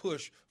strong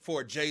push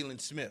for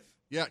Jalen Smith?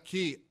 Yeah,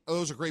 Key,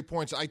 those are great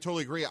points. I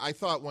totally agree. I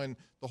thought when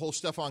the whole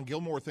Stephon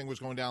Gilmore thing was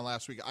going down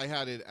last week, I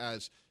had it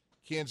as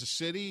Kansas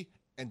City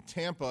and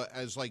Tampa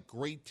as like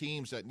great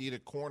teams that need a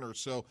corner.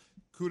 So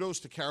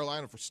kudos to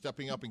Carolina for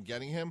stepping up and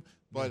getting him.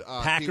 But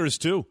Packers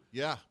too.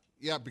 Yeah,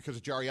 because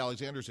of Jari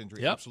Alexander's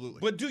injury. Yep. Absolutely.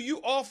 But do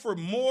you offer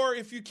more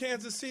if you're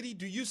Kansas City?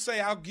 Do you say,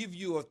 I'll give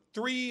you a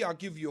 3, I'll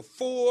give you a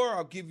 4,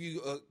 I'll give you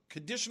a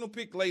conditional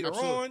pick later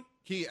on?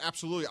 Key,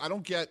 absolutely. I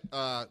don't get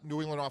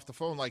New England off the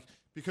phone.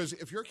 Because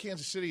if you're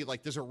Kansas City,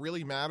 does it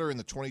really matter in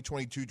the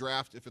 2022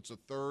 draft if it's a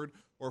 3rd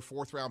or a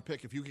 4th-round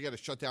pick, if you could get a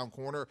shutdown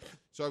corner?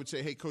 So I would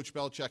say, hey, Coach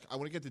Belichick, I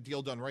want to get the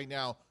deal done right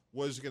now.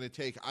 What is it going to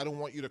take? I don't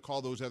want you to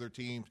call those other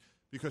teams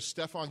because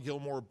Stephon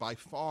Gilmore, by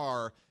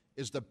far,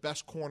 is the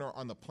best corner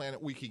on the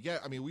planet we could get.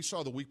 I mean, we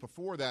saw the week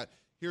before that.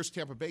 Here's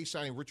Tampa Bay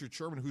signing Richard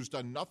Sherman, who's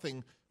done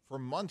nothing for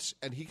months,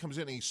 and he comes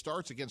in and he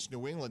starts against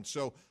New England.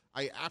 So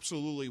I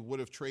absolutely would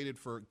have traded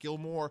for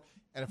Gilmore,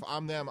 and if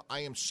I'm them,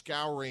 I am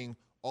scouring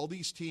all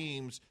these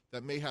teams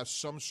that may have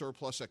some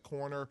surplus at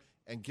corner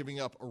and giving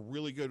up a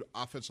really good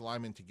offensive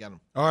lineman to get them.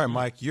 All right,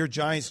 Mike, you're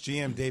Giants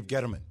GM Dave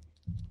Gettleman.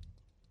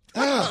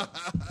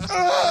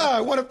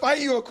 I want to fight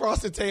you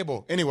across the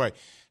table. Anyway,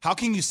 how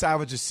can you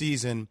salvage a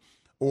season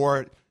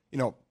or,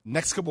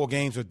 next couple of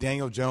games with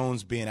Daniel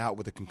Jones being out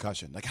with a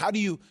concussion? How do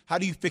you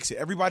fix it?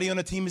 Everybody on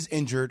the team is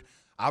injured.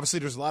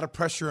 Obviously, there's a lot of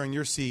pressure on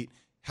your seat.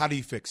 How do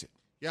you fix it?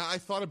 Yeah, I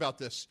thought about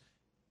this.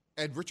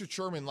 And Richard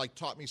Sherman,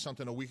 taught me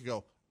something a week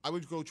ago. I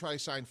would go try to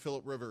sign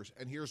Phillip Rivers,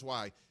 and here's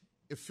why.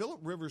 If Phillip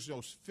Rivers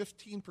knows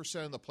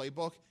 15% of the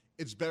playbook,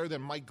 it's better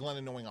than Mike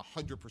Glennon knowing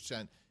 100%.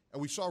 And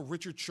we saw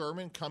Richard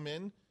Sherman come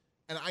in,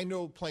 and I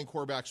know playing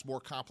quarterback's more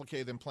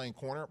complicated than playing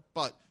corner,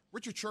 but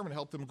Richard Sherman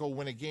helped them go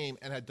win a game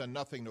and had done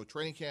nothing, no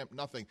training camp,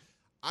 nothing.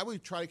 I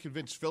would try to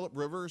convince Phillip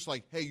Rivers,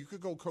 hey, you could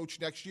go coach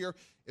next year.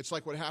 It's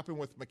like what happened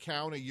with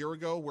McCown a year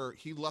ago where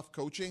he left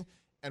coaching.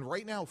 And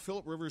right now,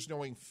 Phillip Rivers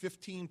knowing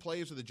 15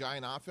 plays of the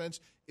Giant offense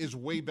is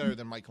way better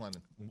than Mike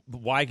Glennon.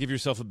 Why give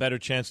yourself a better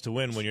chance to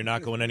win when you're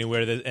not going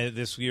anywhere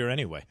this year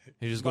anyway?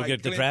 You just go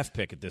get the draft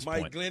pick at this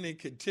point. Mike Glennon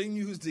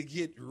continues to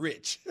get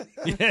rich.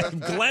 Yeah,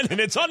 Glennon,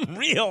 it's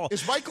unreal.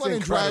 Is Mike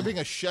Glennon driving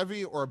a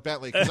Chevy or a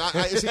Bentley?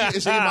 Is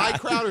he in my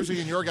crowd or is he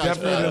in your guys'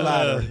 crowd?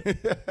 Definitely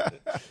the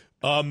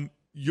latter.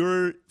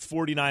 Your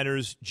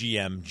 49ers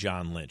GM,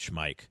 John Lynch,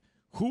 Mike.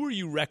 Who are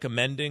you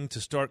recommending to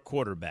start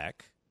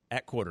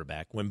at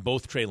quarterback when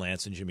both Trey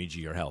Lance and Jimmy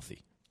G are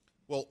healthy?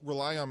 Well,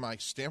 rely on my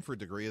Stanford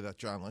degree that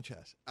John Lynch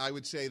has. I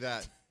would say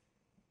that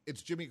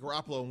it's Jimmy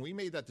Garoppolo, and we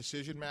made that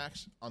decision,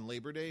 Max, on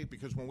Labor Day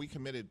because when we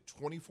committed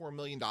 $24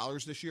 million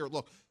this year,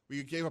 look,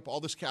 we gave up all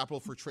this capital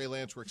for Trey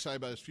Lance. We're excited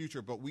about his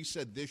future, but we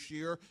said this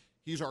year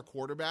he's our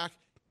quarterback.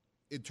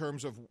 In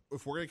terms of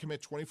if we're going to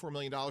commit $24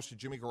 million to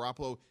Jimmy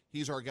Garoppolo,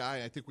 he's our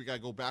guy. I think we got to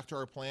go back to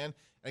our plan.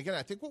 And again,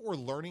 I think what we're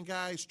learning,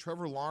 guys,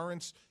 Trevor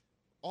Lawrence,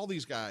 all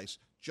these guys,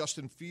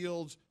 Justin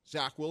Fields,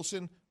 Zach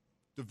Wilson,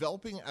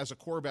 developing as a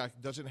quarterback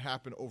doesn't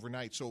happen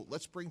overnight. So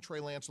let's bring Trey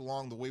Lance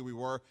along the way we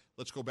were.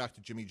 Let's go back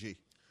to Jimmy G.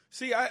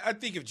 See, I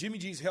think if Jimmy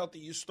G's healthy,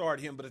 you start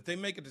him. But if they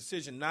make a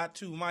decision not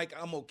to, Mike,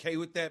 I'm okay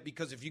with that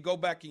because if you go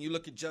back and you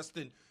look at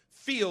Justin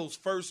Fields'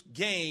 first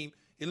game,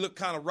 it looked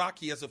kind of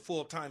rocky as a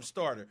full-time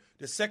starter.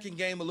 The second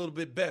game, a little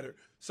bit better.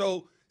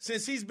 So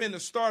since he's been the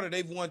starter,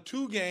 they've won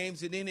 2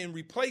 games, and then in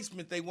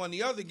replacement, they won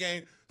the other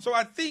game. So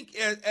I think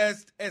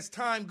as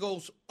time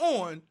goes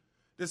on,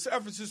 the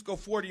San Francisco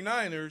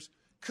 49ers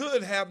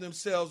could have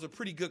themselves a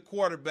pretty good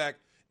quarterback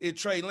in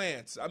Trey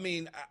Lance. I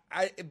mean,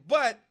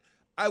 but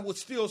I would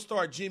still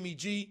start Jimmy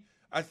G.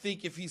 I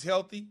think if he's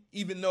healthy,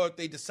 even though if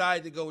they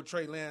decide to go with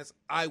Trey Lance,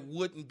 I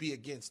wouldn't be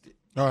against it.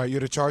 All right, you're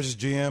the Chargers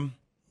GM.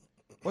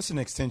 What's an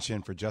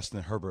extension for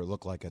Justin Herbert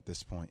look like at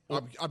this point?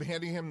 I'm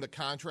handing him the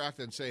contract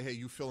and say, hey,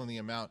 you fill in the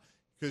amount.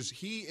 Because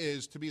he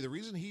is, to me, the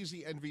reason he's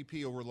the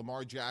MVP over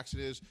Lamar Jackson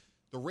is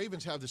the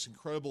Ravens have this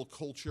incredible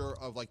culture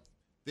of, like,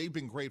 they've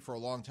been great for a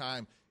long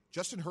time.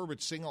 Justin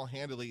Herbert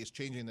single-handedly is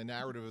changing the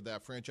narrative of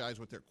that franchise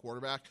with their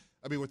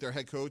with their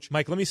head coach.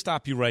 Mike, let me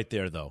stop you right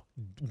there, though.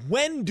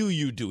 When do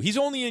you do? He's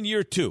only in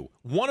year 2.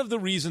 One of the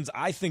reasons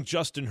I think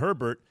Justin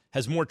Herbert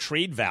has more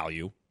trade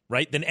value,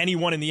 right, than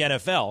anyone in the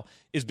NFL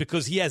is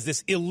because he has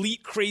this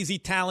elite, crazy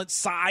talent,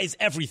 size,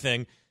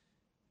 everything,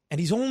 and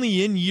he's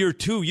only in year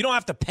 2. You don't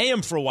have to pay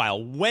him for a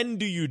while. When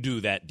do you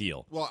do that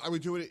deal? Well, I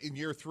would do it in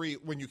year 3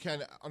 when you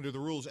can under the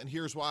rules, and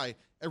here's why.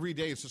 Every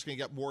day it's just going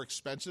to get more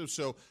expensive,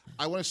 so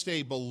I want to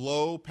stay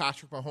below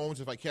Patrick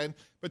Mahomes if I can.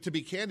 But to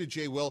be candid,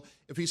 Jay Will,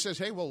 if he says,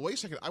 hey, well, wait a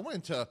second, I went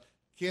into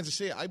Kansas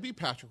City, I beat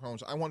Patrick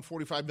Mahomes, I won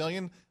 $45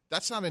 million,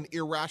 that's not an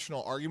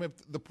irrational argument.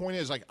 The point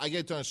is, like, I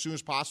get it done as soon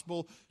as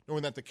possible,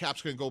 knowing that the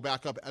cap's going to go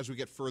back up as we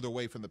get further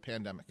away from the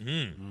pandemic.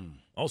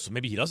 Also,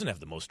 maybe he doesn't have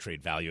the most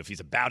trade value if he's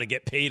about to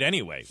get paid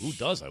anyway. Who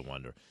does, I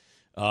wonder?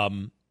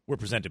 We're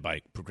presented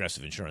by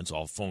Progressive Insurance.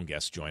 All phone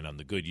guests join on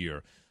the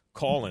Goodyear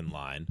call-in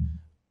line.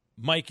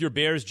 Mike, your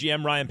Bears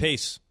GM, Ryan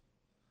Pace.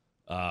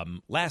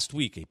 Last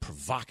week, a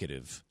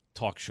provocative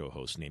talk show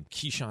host named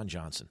Keyshawn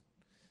Johnson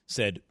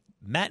said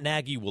Matt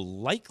Nagy will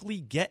likely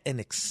get an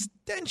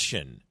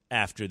extension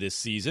after this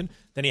season.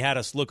 Then he had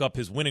us look up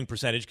his winning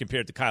percentage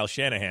compared to Kyle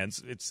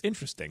Shanahan's. It's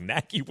interesting.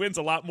 Nagy wins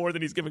a lot more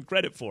than he's given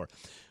credit for.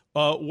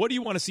 What do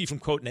you want to see from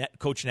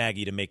Coach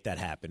Nagy to make that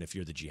happen if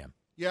you're the GM?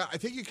 Yeah, I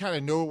think you kind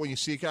of know it when you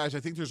see it, guys. I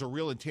think there's a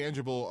real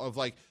intangible of,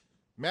 like,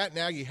 Matt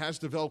Nagy has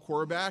developed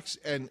quarterbacks,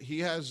 and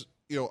he has –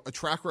 a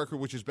track record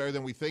which is better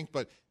than we think,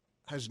 but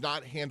has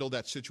not handled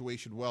that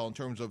situation well in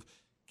terms of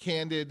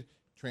candid,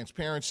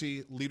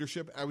 transparency,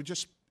 leadership. I would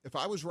just, if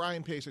I was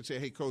Ryan Pace, I'd say,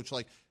 hey, Coach,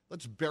 like,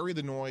 let's bury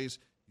the noise.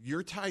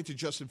 You're tied to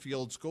Justin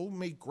Fields. Go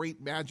make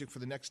great magic for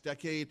the next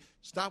decade.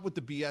 Stop with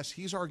the BS.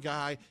 He's our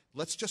guy.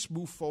 Let's just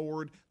move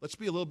forward. Let's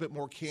be a little bit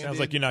more candid. Sounds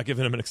like you're not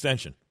giving him an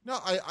extension. No,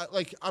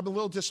 I'm a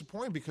little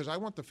disappointed because I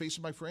want the face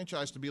of my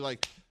franchise to be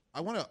like, I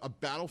want a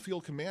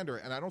battlefield commander,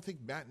 and I don't think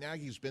Matt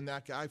Nagy's been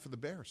that guy for the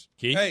Bears.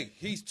 Key? Hey,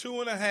 he's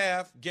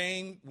 2.5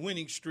 game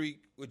winning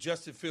streak with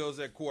Justin Fields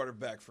at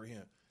quarterback for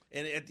him.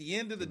 And at the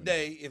end of the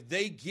day, if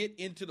they get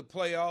into the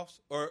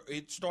playoffs or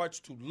it starts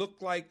to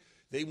look like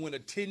they win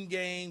 10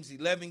 games,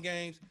 11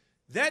 games,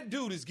 that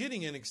dude is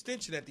getting an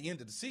extension at the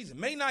end of the season.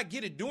 May not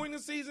get it during the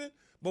season,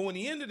 but when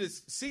the end of the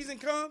season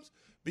comes,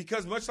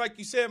 because much like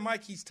you said,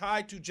 Mike, he's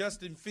tied to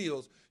Justin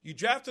Fields. You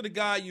drafted a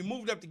guy, you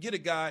moved up to get a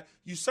guy.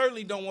 You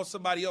certainly don't want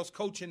somebody else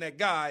coaching that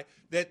guy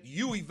that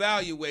you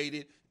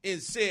evaluated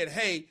and said,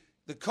 hey,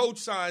 the coach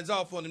signs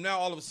off on him. Now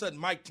all of a sudden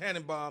Mike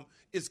Tannenbaum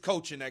is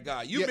coaching that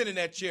guy. You've been in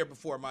that chair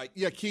before, Mike.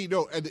 Yeah, Key.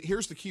 No, and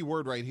here's the key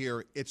word right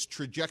here. It's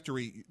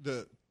trajectory.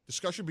 The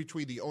discussion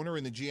between the owner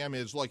and the GM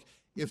is, like,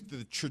 if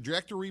the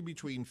trajectory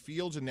between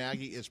Fields and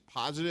Nagy is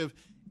positive,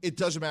 it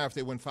doesn't matter if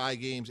they win 5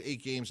 games,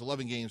 8 games,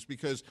 11 games,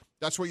 because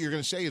that's what you're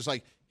going to say is,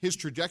 like, his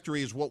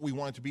trajectory is what we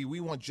want it to be. We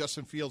want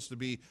Justin Fields to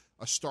be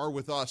a star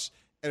with us,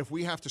 and if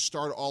we have to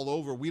start all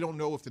over, we don't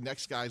know if the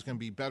next guy is going to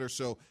be better.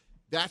 So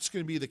that's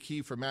going to be the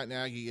key for Matt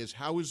Nagy is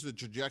how is the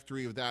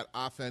trajectory of that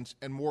offense,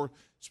 and more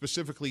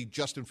specifically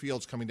Justin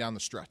Fields coming down the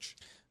stretch.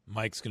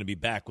 Mike's going to be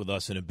back with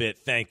us in a bit.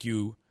 Thank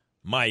you,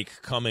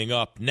 Mike. Coming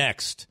up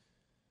next,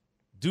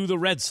 do the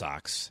Red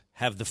Sox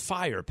have the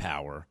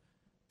firepower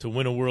to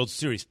win a World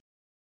Series?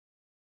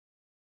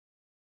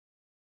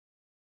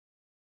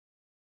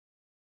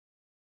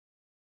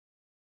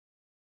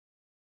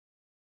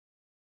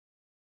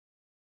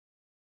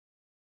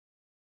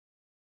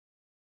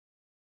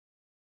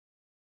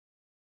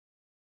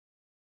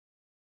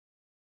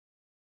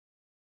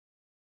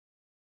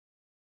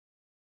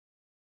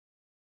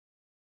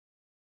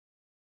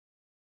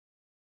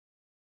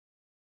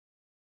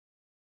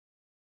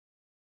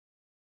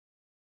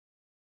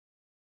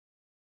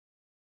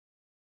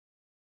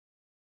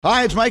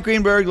 Hi, it's Mike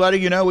Greenberg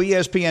letting you know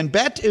ESPN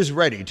Bet is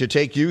ready to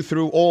take you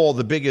through all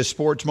the biggest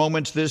sports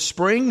moments this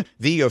spring.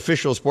 The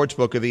official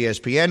sportsbook of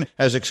ESPN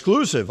has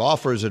exclusive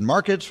offers and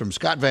markets from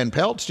Scott Van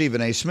Pelt,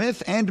 Stephen A.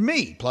 Smith, and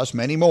me, plus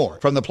many more.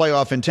 From the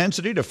playoff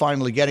intensity to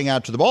finally getting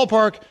out to the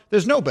ballpark,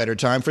 there's no better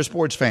time for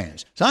sports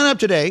fans. Sign up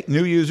today.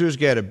 New users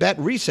get a bet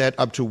reset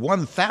up to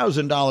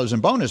 $1,000 in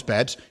bonus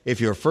bets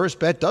if your first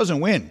bet doesn't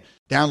win.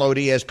 Download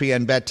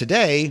ESPN Bet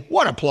today.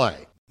 What a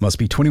play. Must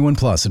be 21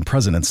 plus and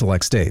present in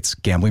select states.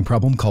 Gambling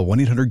problem? Call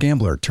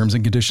 1-800-GAMBLER. Terms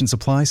and conditions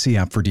apply. See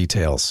app for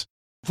details.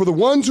 For the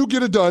ones who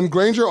get it done,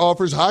 Grainger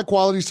offers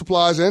high-quality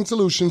supplies and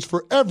solutions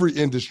for every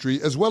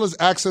industry, as well as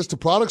access to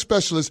product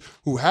specialists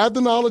who have the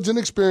knowledge and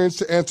experience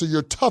to answer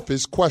your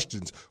toughest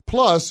questions.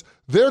 Plus,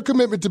 their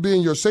commitment to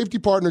being your safety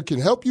partner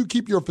can help you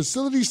keep your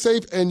facility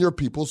safe and your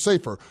people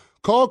safer.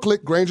 Call,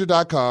 click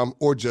Grainger.com,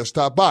 or just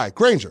stop by.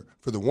 Grainger,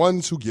 for the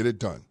ones who get it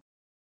done.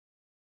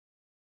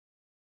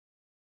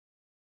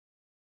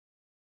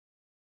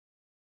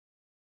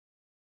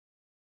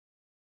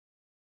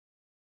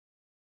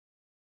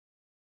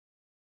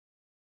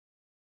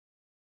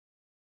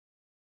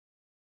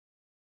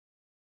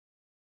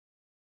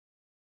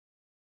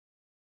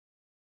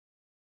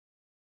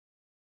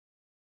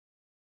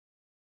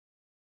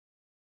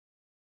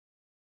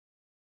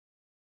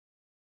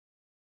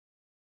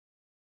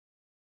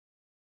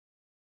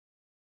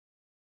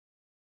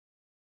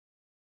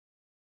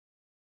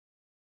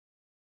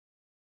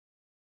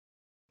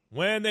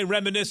 When they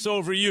reminisce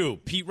over you,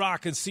 Pete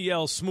Rock and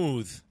CL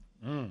Smooth.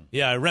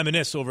 Yeah, I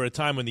reminisce over a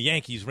time when the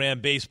Yankees ran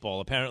baseball.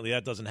 Apparently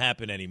that doesn't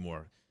happen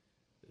anymore.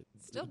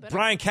 Still better.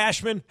 Brian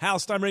Cashman, Hal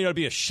Steinbrenner, you ought to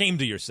be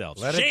ashamed of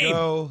yourselves. Let Shame. it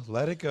go.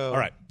 Let it go. All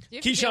right. Do you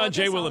have to deal Keyshawn with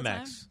J. this all the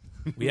Willimax.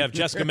 We have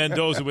Jessica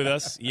Mendoza with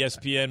us,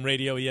 ESPN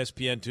Radio,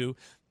 ESPN2.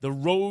 The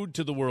road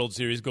to the World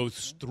Series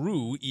goes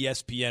through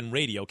ESPN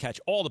Radio.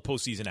 Catch all the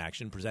postseason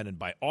action presented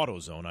by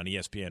AutoZone on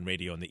ESPN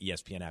Radio and the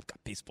ESPN app. God,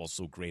 baseball's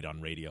so great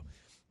on radio.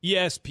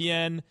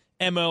 ESPN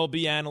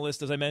MLB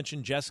analyst, as I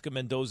mentioned, Jessica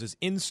Mendoza is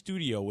in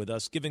studio with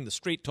us, giving the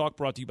Straight Talk,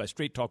 brought to you by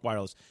Straight Talk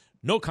Wireless.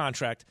 No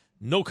contract,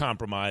 no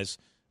compromise.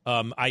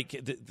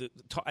 Again,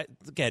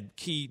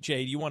 Key,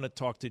 Jay, do you want to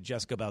talk to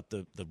Jessica about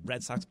the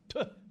Red Sox?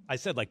 I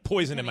said like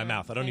poison in my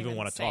mouth. I don't even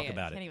want to talk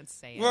about it. Can't even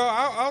say it.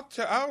 Well,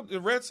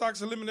 the Red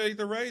Sox eliminated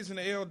the Rays in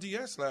the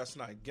ALDS last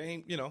night.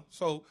 Game,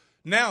 so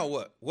now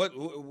what?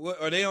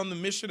 What are they on the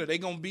mission? Are they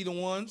going to be the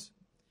ones?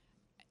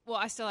 Well,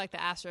 I still like the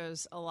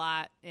Astros a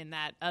lot in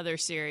that other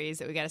series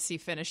that we got to see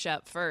finish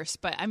up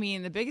first. But, I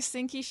mean, the biggest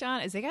thing,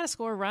 Keyshawn, is they got to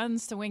score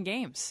runs to win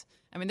games.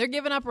 I mean, they're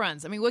giving up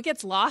runs. I mean, what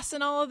gets lost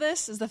in all of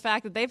this is the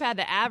fact that they've had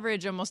to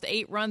average almost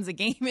 8 runs a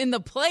game in the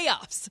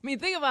playoffs. I mean,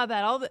 think about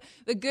that. All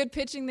the good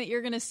pitching that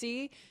you're going to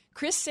see.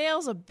 Chris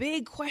Sale's a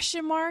big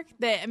question mark.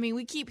 That, I mean,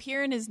 we keep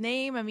hearing his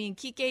name. I mean,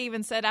 Kike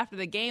even said after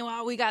the game,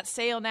 "Oh, we got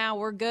Sale now.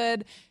 We're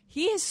good."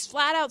 He has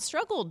flat out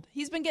struggled.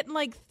 He's been getting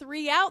like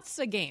 3 outs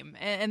a game,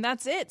 and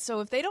that's it. So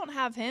if they don't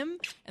have him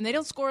and they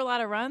don't score a lot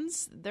of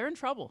runs, they're in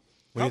trouble.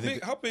 How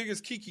big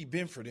has Kike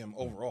been for them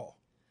overall?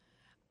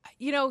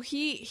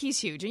 He's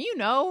huge. And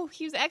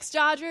he was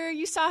ex-Dodger.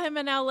 You saw him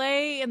in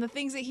L.A. and the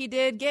things that he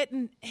did.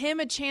 Getting him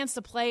a chance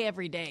to play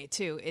every day,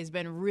 too, has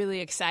been really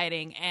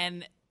exciting.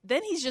 And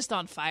then he's just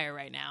on fire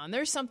right now. And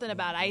there's something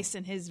about ice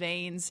in his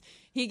veins.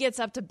 He gets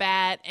up to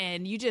bat,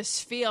 and you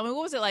just feel, I mean,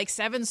 what was it, like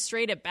 7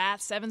 straight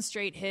at-bats, 7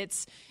 straight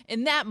hits?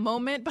 In that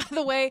moment, by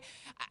the way,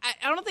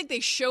 I don't think they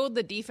showed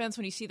the defense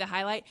when you see the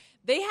highlight.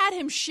 They had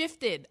him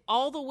shifted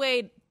all the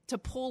way to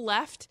pull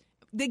left.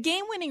 The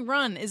game-winning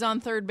run is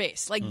on third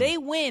base. Like, they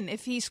win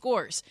if he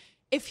scores.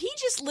 If he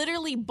just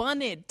literally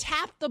bunted,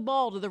 tapped the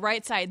ball to the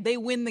right side, they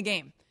win the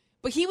game.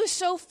 But he was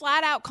so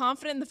flat-out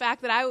confident in the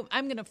fact that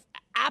I'm going to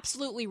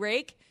absolutely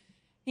rake.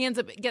 He ends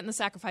up getting the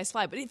sacrifice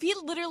fly. But if he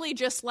literally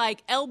just,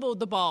 like, elbowed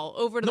the ball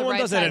over to the right side. No one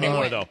does that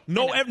anymore, though.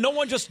 No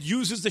one just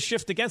uses the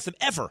shift against him,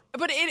 ever.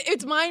 But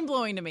it's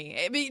mind-blowing to me.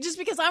 I mean, just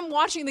because I'm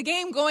watching the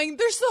game going,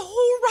 there's the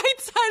whole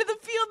right side of the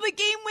field. The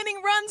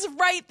game-winning run's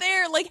right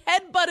there. Like,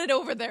 head-butted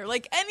over there.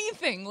 Like,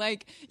 anything.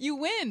 Like, you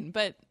win.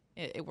 But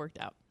it worked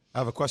out. I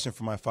have a question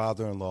for my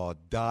father-in-law,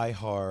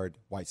 die-hard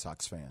White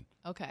Sox fan.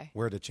 Okay.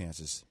 Where are the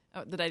chances?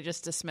 Oh, did I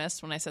just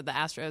dismiss when I said the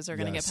Astros are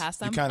going to get past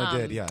them? You kind of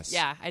did, yes.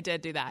 Yeah, I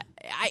did do that.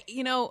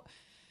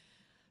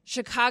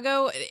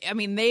 Chicago, I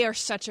mean, they are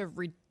such a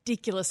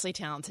ridiculously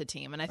talented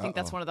team, and I think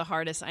that's one of the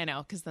hardest. I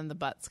know, because then the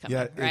butts come.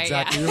 Yeah, right?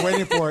 exactly. Yeah. You're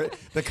waiting for it,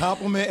 the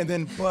compliment, and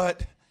then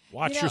but.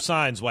 Watch your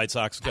signs, White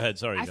Sox. Go ahead.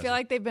 Sorry. I feel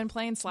like they've been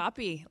playing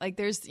sloppy. Like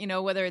there's,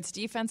 whether it's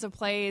defensive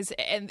plays,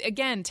 and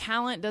again,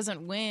 talent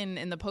doesn't win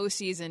in the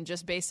postseason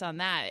just based on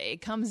that.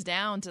 It comes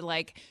down to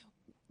like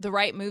the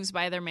right moves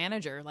by their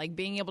manager, like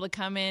being able to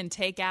come in,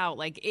 take out.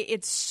 Like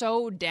it's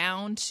so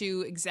down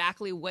to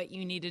exactly what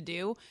you need to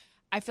do.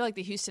 I feel like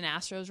the Houston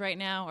Astros right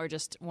now are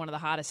just one of the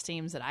hottest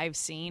teams that I've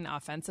seen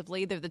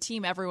offensively. They're the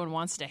team everyone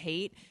wants to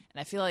hate, and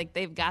I feel like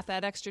they've got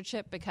that extra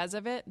chip because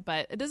of it,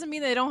 but it doesn't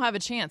mean they don't have a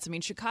chance. I mean,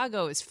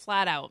 Chicago is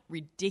flat out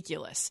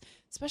ridiculous.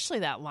 especially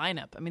that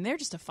lineup. I mean, they're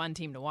just a fun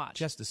team to watch.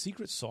 Jess, the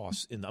secret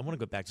sauce I want to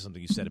go back to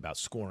something you said about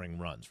scoring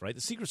runs, right?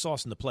 The secret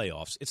sauce in the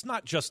playoffs, it's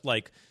not just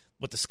like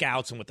what the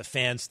scouts and what the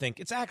fans think.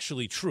 It's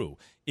actually true,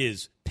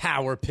 is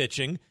power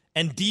pitching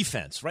and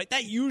defense, right?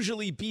 That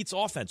usually beats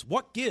offense.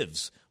 What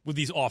gives with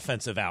these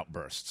offensive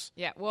outbursts?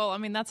 Yeah, well, I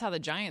mean, that's how the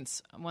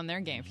Giants won their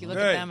game. If you look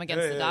at them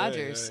against the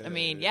Dodgers,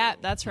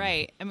 that's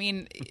right. I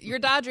mean, your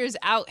Dodgers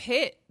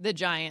out-hit the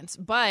Giants,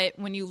 but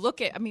when you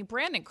look at,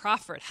 Brandon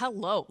Crawford,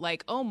 hello.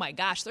 Like, oh my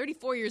gosh,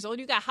 34 years old,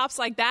 you got hops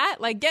like that?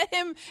 Like, get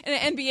him in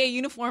an NBA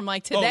uniform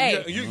like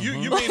today. Oh, yeah.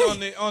 You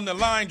mean on the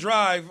line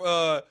drive,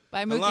 by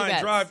the Mookie line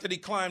Betts. Drive that he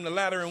climbed the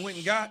ladder and went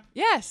and got?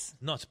 Yes.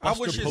 Nuts. I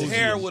wish his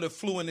hair would have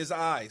flew in his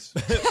eyes.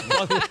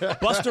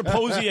 Buster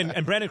Posey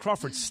and Brandon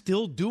Crawford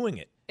still doing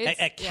it.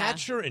 At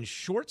catcher and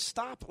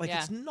shortstop,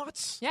 it's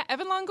nuts. Yeah,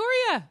 Evan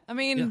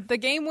Longoria. The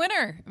game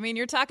winner.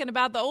 You're talking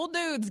about the old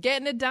dudes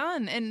getting it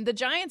done. And the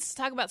Giants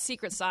talk about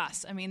secret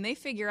sauce. They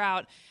figure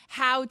out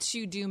how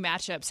to do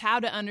matchups, how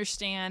to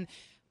understand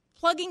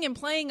plugging and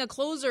playing a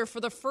closer for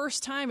the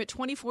first time at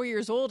 24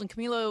 years old. And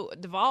Camilo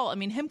Duvall,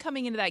 him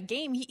coming into that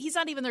game, he's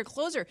not even their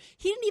closer.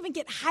 He didn't even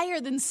get higher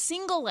than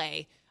single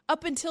A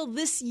up until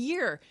this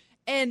year.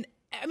 And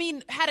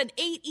had an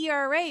 8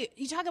 ERA.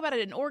 You talk about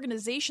an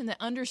organization that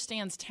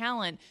understands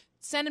talent.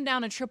 Send him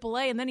down to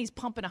AAA, and then he's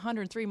pumping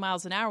 103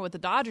 miles an hour with the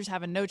Dodgers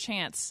having no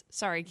chance.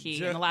 Sorry,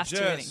 Key, in the last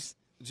 2 innings.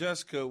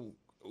 Jessica,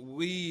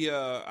 we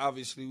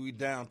obviously we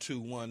down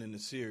 2-1 in the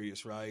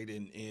series, right?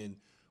 And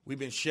we've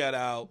been shut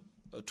out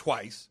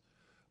twice.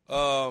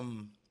 I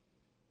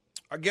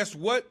guess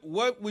what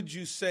would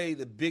you say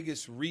the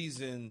biggest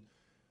reason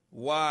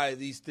why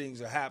these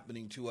things are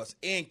happening to us,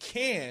 and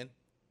can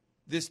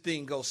this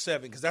thing go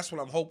 7? Because that's what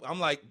I'm hoping. I'm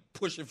like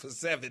pushing for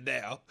 7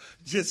 now,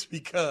 just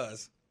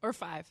because. Or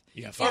 5.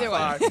 Yeah, 5. Either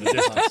way.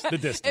 The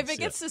distance. If it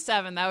gets to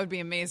 7, that would be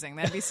amazing.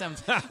 That'd be some.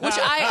 Which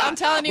I'm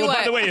telling you what.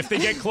 By the way, if they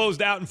get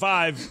closed out in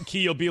 5,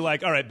 Key will be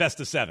like, all right, best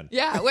of 7.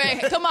 Yeah,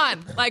 wait, come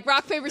on. Like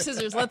rock, paper,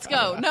 scissors, let's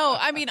go. No,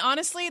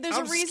 honestly, there's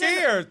a reason. I'm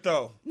scared,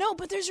 though. No,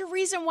 but there's a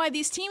reason why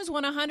these teams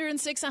won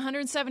 106,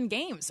 107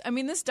 games.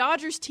 This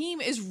Dodgers team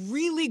is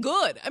really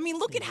good.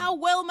 Look at how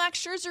well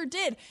Max Scherzer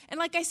did. And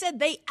like I said,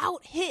 they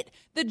out-hit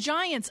the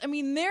Giants.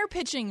 Their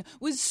pitching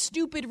was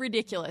stupid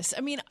ridiculous.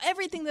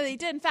 Everything that they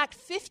did. In fact,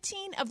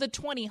 15 of the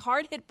 20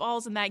 hard-hit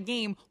balls in that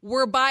game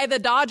were by the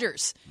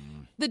Dodgers.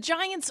 The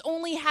Giants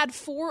only had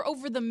 4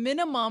 over the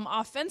minimum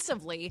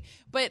offensively,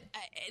 but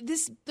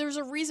there's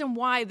a reason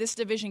why this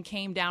division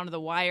came down to the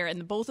wire,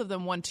 and both of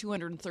them won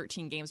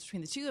 213 games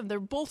between the two of them. They're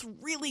both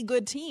really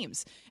good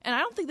teams, and I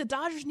don't think the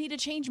Dodgers need to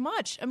change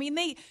much.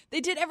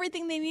 They did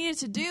everything they needed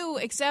to do,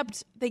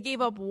 except they gave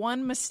up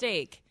one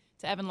mistake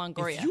to Evan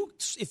Longoria.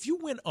 If you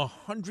win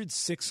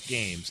 106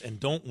 games and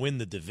don't win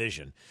the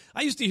division,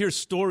 I used to hear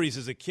stories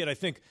as a kid, I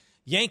think,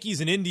 Yankees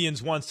and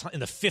Indians once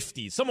in the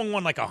 50s. Someone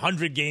won like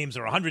 100 games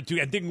or 102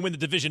 and didn't win the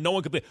division. No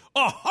one could play.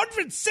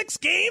 106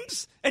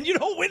 games and you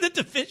don't win the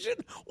division?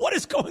 What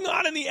is going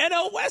on in the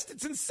NL West?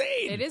 It's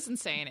insane. It is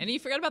insane. And you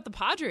forgot about the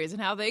Padres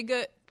and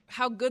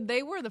how good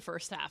they were the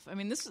first half.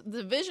 This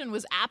division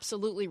was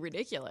absolutely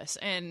ridiculous.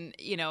 And,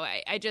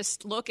 I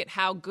just look at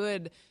how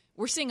good.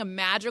 We're seeing a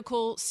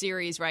magical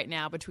series right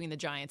now between the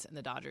Giants and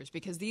the Dodgers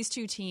because these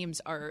two teams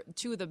are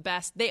two of the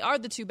best. They are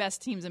the 2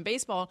 best teams in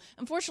baseball.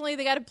 Unfortunately,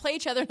 they got to play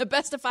each other in a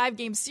best-of-5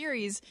 game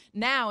series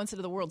now instead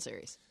of the World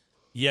Series.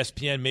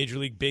 ESPN Major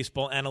League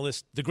Baseball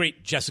analyst, the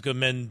great Jessica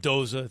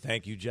Mendoza.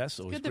 Thank you, Jess.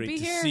 Always good to great be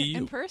here see you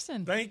in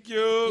person. Thank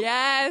you.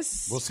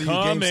 Yes. We'll see you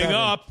Coming Game 7.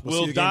 up,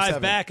 we'll dive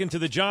 7. back into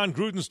the Jon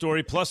Gruden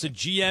story, plus a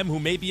GM who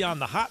may be on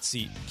the hot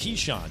seat.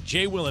 Keyshawn,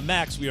 J. Will, and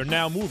Max. We are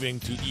now moving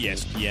to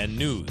ESPN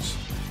News.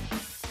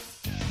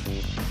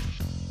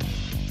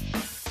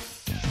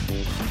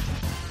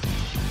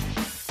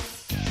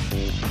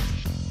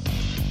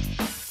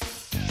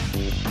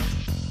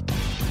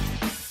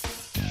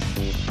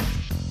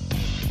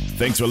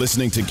 Thanks for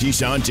listening to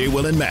Keyshawn, J.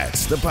 Will, and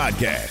Max, the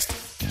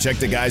podcast. Check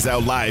the guys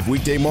out live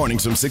weekday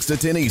mornings from 6 to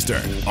 10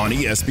 Eastern on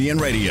ESPN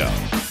Radio.